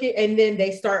people click it and then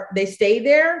they stay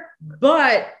there.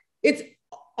 But it's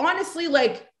honestly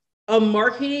like a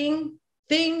marketing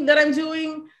thing that I'm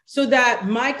doing so that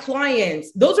my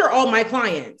clients, those are all my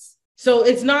clients. So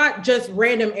it's not just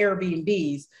random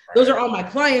Airbnbs. Those are all my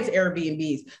clients'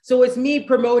 Airbnbs. So it's me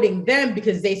promoting them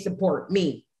because they support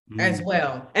me as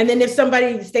well. And then if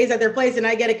somebody stays at their place and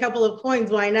I get a couple of coins,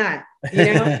 why not?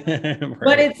 You know? Right.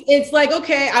 But it's like,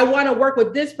 okay, I want to work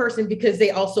with this person because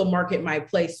they also market my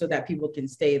place so that people can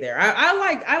stay there. I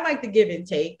like the give and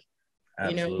take.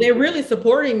 Absolutely. You know, they're really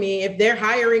supporting me. If they're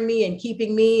hiring me and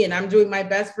keeping me and I'm doing my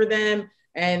best for them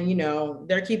and, you know,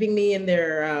 they're keeping me in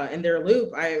their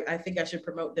loop, I think I should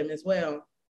promote them as well.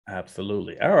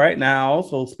 Absolutely. All right. Now,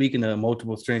 also speaking of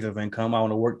multiple streams of income, I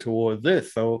want to work towards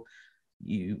this. So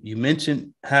you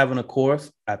mentioned having a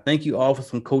course. I think you offer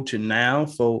some coaching now.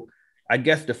 So I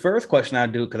guess the first question I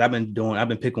do, because I've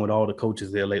been picking with all the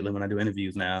coaches there lately when I do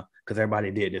interviews now, because everybody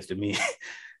did this to me.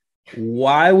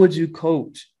 Why would you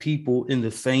coach people in the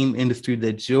same industry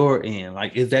that you're in?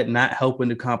 Like, is that not helping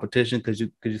the competition? Could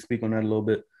you speak on that a little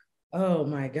bit? Oh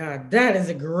my God, that is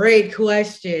a great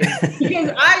question.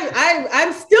 Because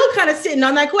I'm still kind of sitting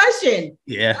on that question.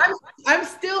 Yeah. I'm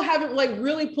still haven't like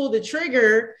really pulled the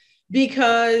trigger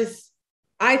because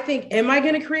I think, am I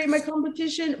going to create my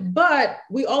competition? But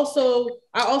I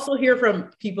also hear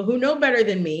from people who know better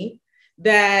than me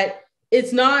that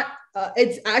it's not,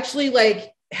 it's actually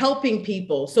like helping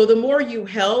people. So the more you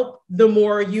help, the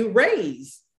more you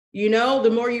raise, you know, the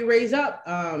more you raise up.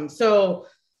 So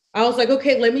I was like,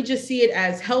 okay, let me just see it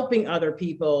as helping other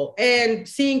people and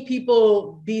seeing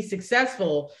people be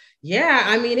successful. Yeah,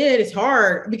 I mean, it is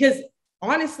hard because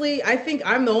honestly, I think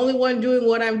I'm the only one doing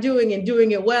what I'm doing and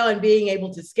doing it well and being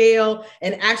able to scale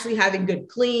and actually having good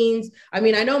cleans. I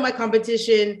mean, I know my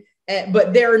competition,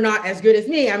 but they're not as good as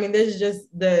me. I mean, this is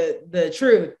just the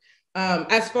truth.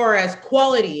 As far as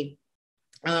quality,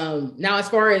 now, as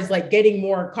far as like getting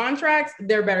more contracts,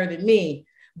 they're better than me.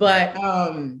 But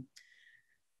I'm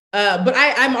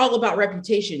all about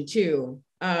reputation too.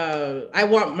 I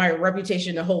want my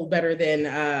reputation to hold better than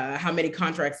how many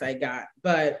contracts I got.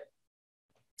 But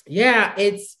yeah,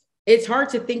 it's hard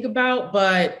to think about,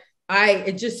 but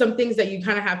it's just some things that you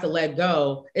kind of have to let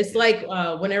go. It's like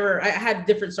whenever I had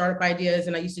different startup ideas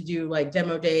and I used to do like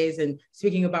demo days and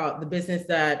speaking about the business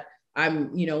that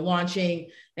I'm, you know, launching,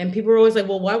 and people were always like,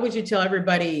 well, why would you tell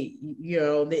everybody, you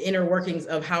know, the inner workings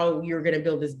of how you're going to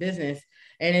build this business?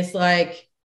 And it's like,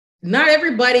 not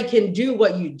everybody can do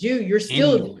what you do. You're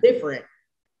still different.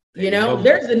 You know,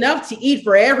 there's enough to eat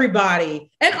for everybody.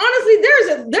 And honestly,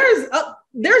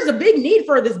 there's a big need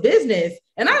for this business.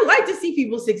 And I like to see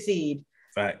people succeed.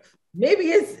 Facts. Maybe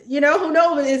it's, you know, who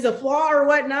knows, it's a flaw or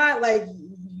whatnot, like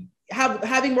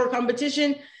having more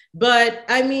competition. But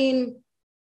I mean,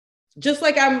 just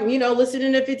like I'm, you know,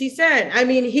 listening to 50 Cent. I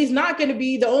mean, he's not going to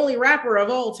be the only rapper of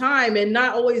all time, and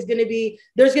not always going to be,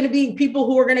 there's going to be people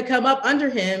who are going to come up under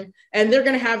him, and they're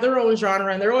going to have their own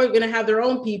genre, and they're always going to have their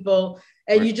own people.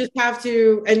 And you just have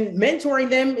to, and mentoring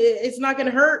them, it's not going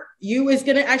to hurt you. It's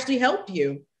going to actually help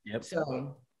you. Yep.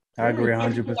 So I agree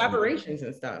 100%. Collaborations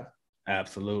and stuff.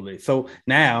 Absolutely. So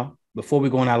now, before we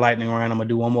go on our lightning round, I'm going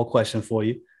to do one more question for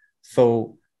you.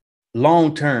 So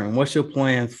long term, what's your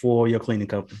plans for your cleaning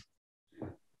company?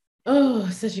 Oh,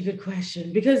 such a good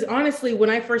question. Because honestly, when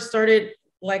I first started,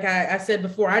 like I said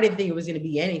before, I didn't think it was going to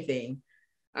be anything.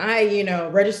 I, you know,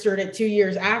 registered it 2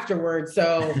 years afterwards.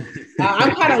 So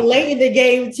I'm kind of late in the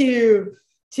game to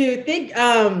think,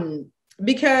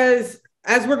 because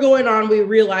as we're going on, we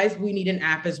realized we need an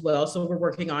app as well. So we're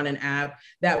working on an app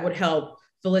that would help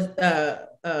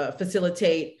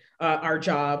facilitate our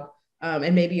job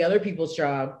and maybe other people's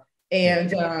job.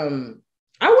 And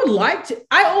I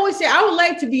always say I would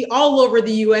like to be all over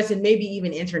the US and maybe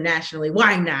even internationally.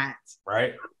 Why not?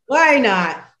 Right. Why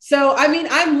not? So, I mean,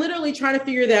 I'm literally trying to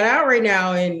figure that out right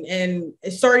now. And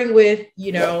starting with,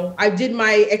 you know, I did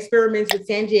my experiments with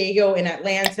San Diego and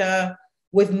Atlanta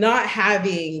with not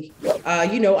having,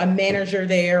 you know, a manager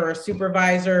there or a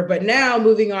supervisor, but now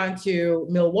moving on to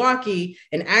Milwaukee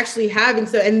and actually having,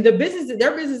 so, and their business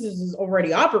is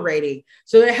already operating.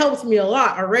 So it helps me a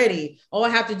lot already. All I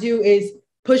have to do is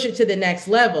push it to the next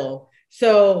level.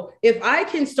 So if I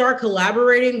can start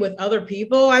collaborating with other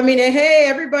people, I mean, hey,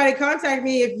 everybody contact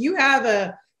me. If you have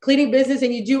a cleaning business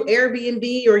and you do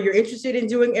Airbnb, or you're interested in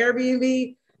doing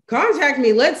Airbnb, contact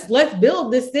me. Let's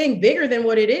build this thing bigger than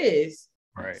what it is.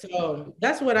 Right. So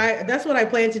that's what I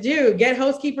plan to do. Get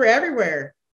Hostkeeper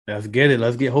everywhere. Let's get it.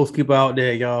 Let's get Hostkeeper out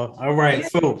there, y'all. All right.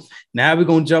 So now we're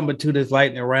going to jump into this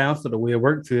lightning round. So the way it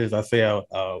works is I say a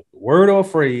word or a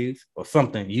phrase or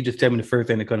something. You just tell me the first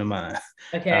thing that comes to mind.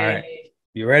 Okay. All right.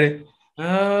 You ready?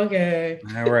 Okay.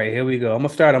 All right. Here we go. I'm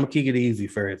going to kick it easy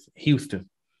first. Houston,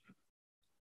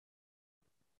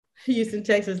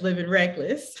 Texas, living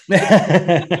reckless.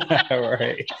 All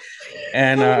right.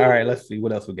 And all right, let's see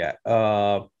what else we got.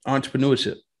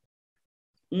 Entrepreneurship.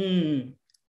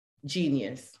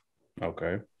 Genius.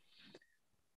 Okay.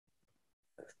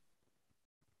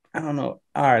 I don't know.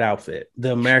 All right, outfit.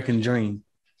 The American Dream.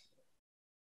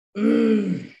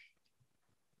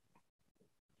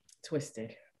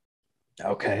 Twisted.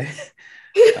 Okay.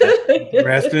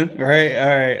 Resting. Right.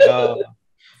 All right.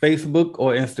 Facebook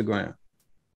or Instagram?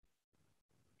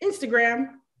 Instagram.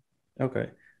 Okay.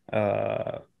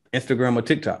 Instagram or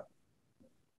TikTok?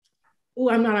 Oh,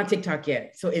 I'm not on TikTok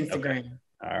yet. So Instagram. Okay.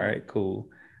 All right, cool.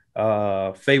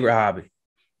 Favorite hobby?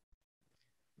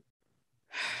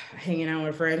 Hanging out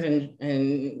with friends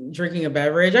and drinking a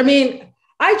beverage. I mean,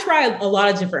 I try a lot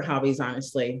of different hobbies,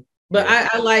 honestly, but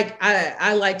I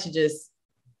like to just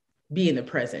be in the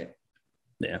present.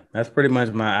 Yeah, that's pretty much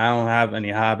I don't have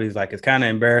any hobbies. Like, it's kind of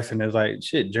embarrassing. It's like,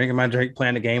 shit, drinking my drink,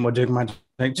 playing the game, or drinking my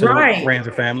drink, chilling with friends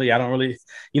or family. I don't really,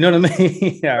 you know what I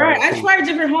mean? Right. I try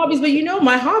different hobbies, but you know,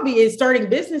 my hobby is starting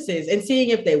businesses and seeing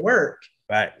if they work.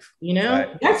 Right. You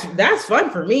know, that's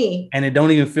fun for me. And it don't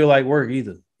even feel like work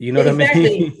either. You know what I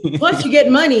mean? Plus, you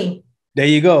get money. There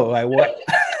you go. Like, what?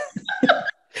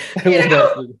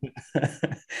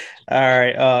 All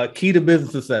right. Key to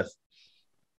business success.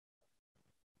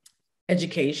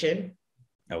 Education.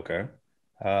 Okay.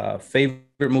 Favorite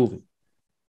movie?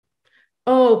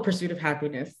 Oh, Pursuit of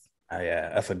Happiness.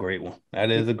 Yeah, that's a great one.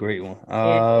 That is a great one.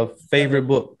 Favorite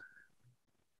book?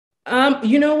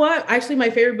 You know what? Actually, my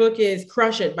favorite book is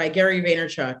Crush It by Gary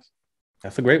Vaynerchuk.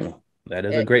 That's a great one.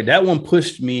 That one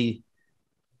pushed me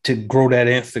to grow that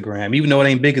Instagram, even though it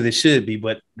ain't big as it should be.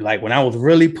 But like when I was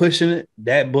really pushing it,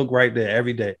 that book right there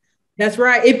every day. That's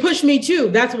right. It pushed me too.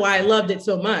 That's why I loved it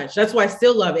so much. That's why I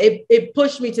still love it. It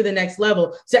pushed me to the next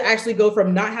level to actually go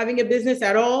from not having a business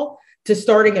at all to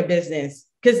starting a business,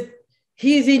 because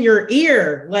he's in your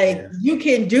ear. Like, you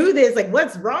can do this. Like,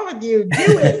 what's wrong with you? Do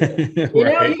it. You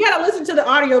know, you got to listen to the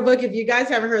audiobook. If you guys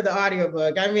haven't heard the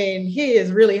audiobook, I mean, he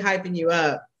is really hyping you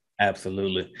up.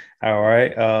 Absolutely. All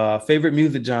right. Favorite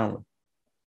music genre?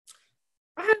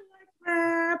 I like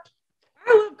rap.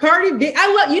 I love Cardi B.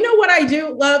 I love, you know what I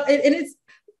do love? And it's,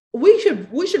 we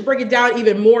should break it down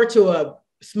even more to a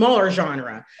smaller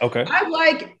genre. Okay. I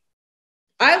like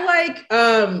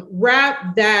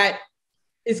rap that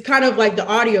is kind of like the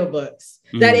audiobooks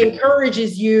that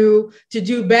encourages you to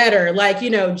do better. Like, you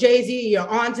know, Jay-Z, you're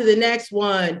on to the next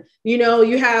one. You know,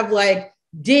 you have like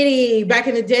Diddy back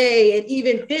in the day, and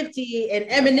even 50 and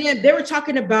Eminem, they were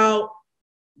talking about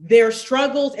their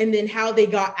struggles and then how they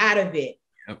got out of it.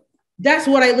 Yep. That's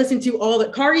what I listen to all the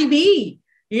Cardi B,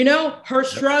 you know, her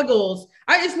struggles.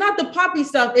 It's not the poppy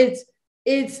stuff.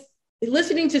 It's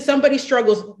listening to somebody's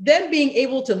struggles, them being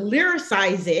able to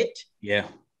lyricize it. Yeah.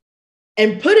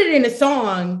 And put it in a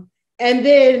song and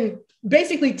then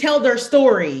basically tell their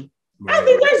story. Right. I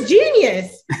think that's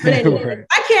genius. But anyway, right.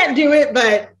 I can't do it,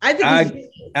 but I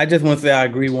think I just want to say I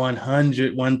agree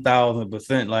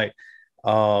 1000%.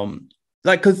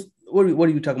 Because what are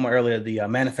you talking about earlier? The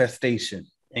manifestation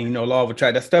and, you know, law of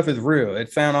attraction. That stuff is real.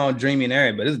 It sounds all dreamy and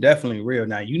airy, but it's definitely real.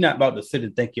 Now, you're not about to sit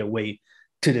and think your way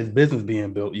to this business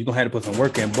being built. You're going to have to put some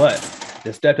work in, but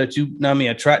the stuff that you,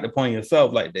 attract upon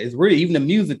yourself, like it's really even the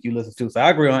music you listen to. So I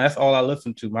agree on that's all I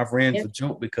listen to. My friends a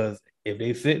joke because if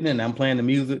they sitting and I'm playing the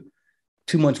music,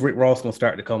 too much Rick Ross gonna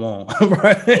start to come on,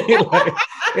 right? Like, you know what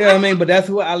I mean? But that's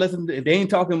what I listen to. If they ain't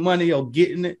talking money or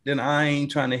getting it, then I ain't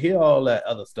trying to hear all that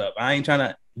other stuff. I ain't trying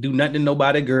to do nothing to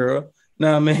nobody, girl.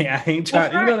 No, I mean, I ain't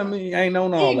trying. You know what I mean? I ain't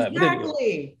known all that.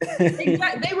 Exactly.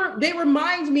 They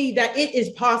remind me that it is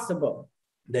possible.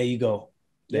 There you go.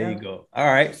 There you go. All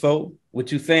right. So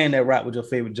what you saying that rap with your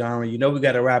favorite genre? You know, we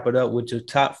got to wrap it up with your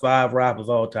top 5 rappers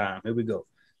all time. Here we go.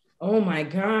 Oh my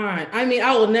God. I mean,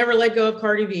 I will never let go of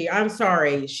Cardi B. I'm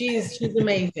sorry. She's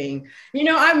amazing.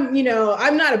 I'm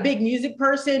not a big music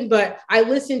person, but I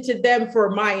listen to them for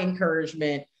my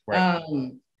encouragement.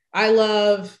 Right. I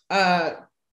love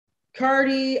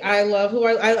Cardi. I love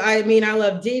I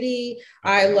love Diddy.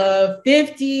 I love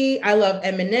 50. I love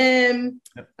Eminem.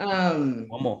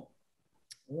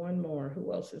 One more.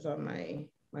 Who else is on my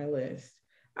list?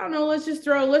 I don't know. Let's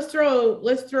throw a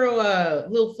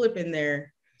little flip in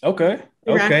there. Okay.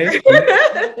 Okay.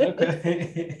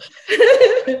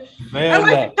 Man, I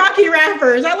like the cocky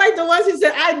rappers. I like the ones who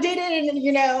said I did it,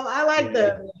 and I like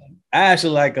them. I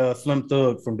actually like Slim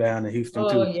Thug from down in Houston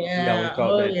too. Yeah.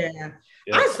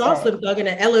 I saw Slim Thug in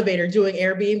an elevator doing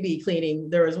Airbnb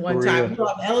cleaning. There was one time we were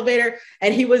on the elevator,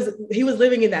 and he was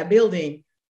living in that building.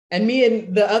 And me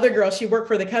and the other girl, she worked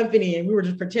for the company, and we were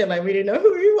just pretending like we didn't know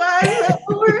who he was.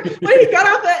 When he got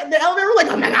off the elevator, we're like,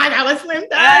 oh my God, that was Slim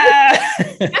Thug.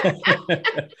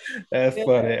 That's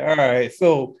funny. All right.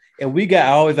 So, and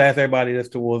I always ask everybody this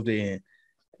towards the end.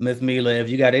 Miss Mila, if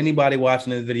you got anybody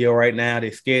watching this video right now,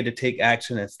 they're scared to take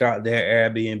action and start their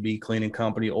Airbnb cleaning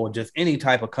company or just any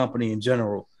type of company in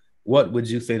general, what would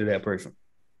you say to that person?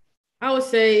 I would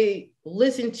say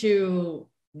listen to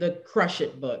the Crush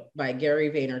It book by Gary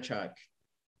Vaynerchuk.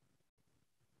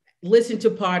 Listen to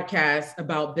podcasts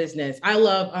about business. I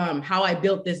love How I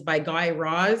Built This by Guy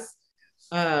Raz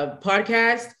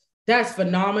podcast. That's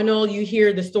phenomenal. You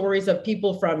hear the stories of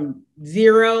people from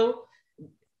zero,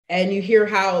 and you hear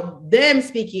how them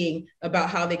speaking about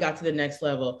how they got to the next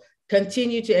level.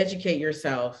 Continue to educate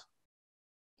yourself.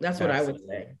 That's what I would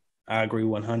say. I agree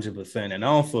 100%. And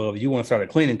also, if you want to start a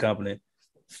cleaning company,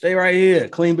 stay right here.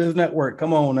 Clean Business Network.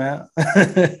 Come on now.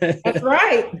 That's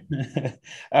right.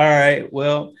 All right.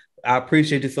 Well, I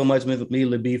appreciate you so much, Ms.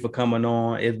 Mila B, for coming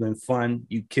on. It's been fun.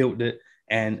 You killed it.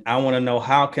 And I want to know,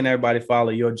 how can everybody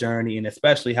follow your journey? And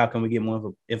especially, how can we get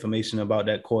more information about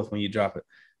that course when you drop it?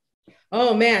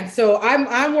 Oh man. So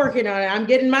I'm working on it. I'm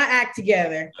getting my act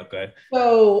together. Okay.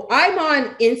 So I'm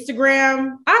on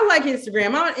Instagram. I like Instagram.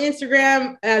 I'm on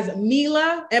Instagram as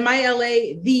Mila,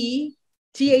 Mila, the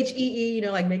THEE,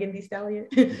 like Megan Thee Stallion.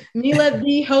 Mila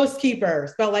the Hostkeeper,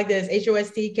 spelled like this,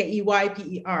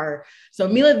 HOSTKEYPER. So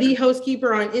Mila the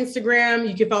Hostkeeper on Instagram.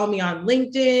 You can follow me on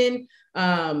LinkedIn.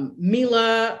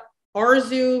 Mila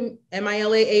Arzu,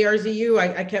 MILA-ARZU.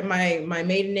 I kept my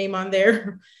maiden name on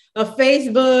there.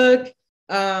 Facebook.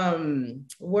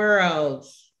 Where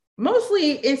else?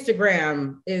 Mostly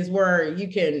Instagram is where you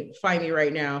can find me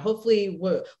right now. Hopefully,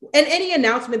 and any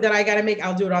announcement that I got to make,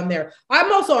 I'll do it on there.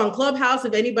 I'm also on Clubhouse.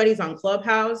 If anybody's on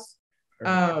Clubhouse,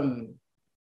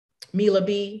 Mila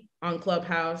B on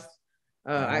Clubhouse.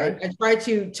 I try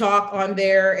to talk on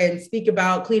there and speak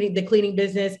about the cleaning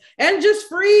business, and just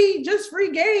free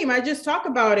game. I just talk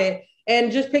about it and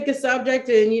just pick a subject,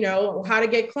 and how to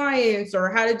get clients or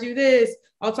how to do this.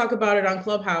 I'll talk about it on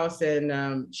Clubhouse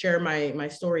and share my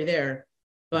story there.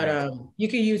 But you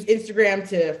can use Instagram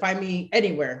to find me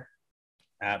anywhere.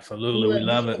 Absolutely. We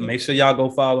love it. Make sure y'all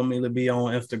go follow Mila B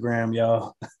on Instagram,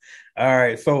 y'all. All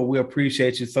right. So we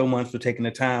appreciate you so much for taking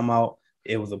the time out.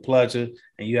 It was a pleasure,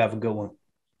 and you have a good one.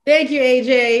 Thank you,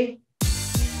 AJ.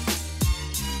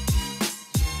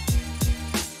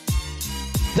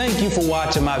 Thank you for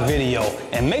watching my video,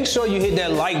 and make sure you hit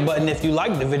that like button if you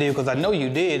liked the video, because I know you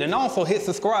did, and also hit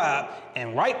subscribe,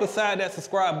 and right beside that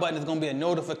subscribe button is going to be a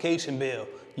notification bell.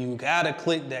 You gotta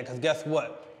click that, because guess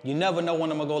what? You never know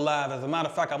when I'm gonna go live. As a matter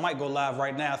of fact, I might go live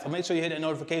right now, so make sure you hit that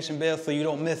notification bell so you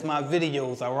don't miss my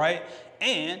videos, all right?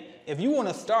 And if you want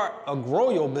to start or grow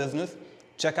your business,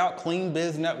 check out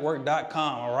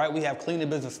cleanbiznetwork.com, all right? We have cleaning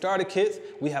business starter kits.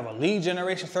 We have a lead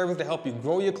generation service to help you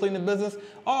grow your cleaning business,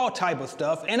 all type of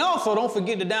stuff. And also, don't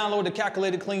forget to download the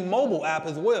Calculated Clean mobile app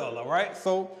as well, all right?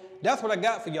 So that's what I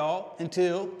got for y'all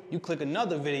until you click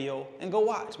another video and go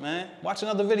watch, man. Watch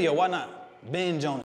another video, why not? Binge on it.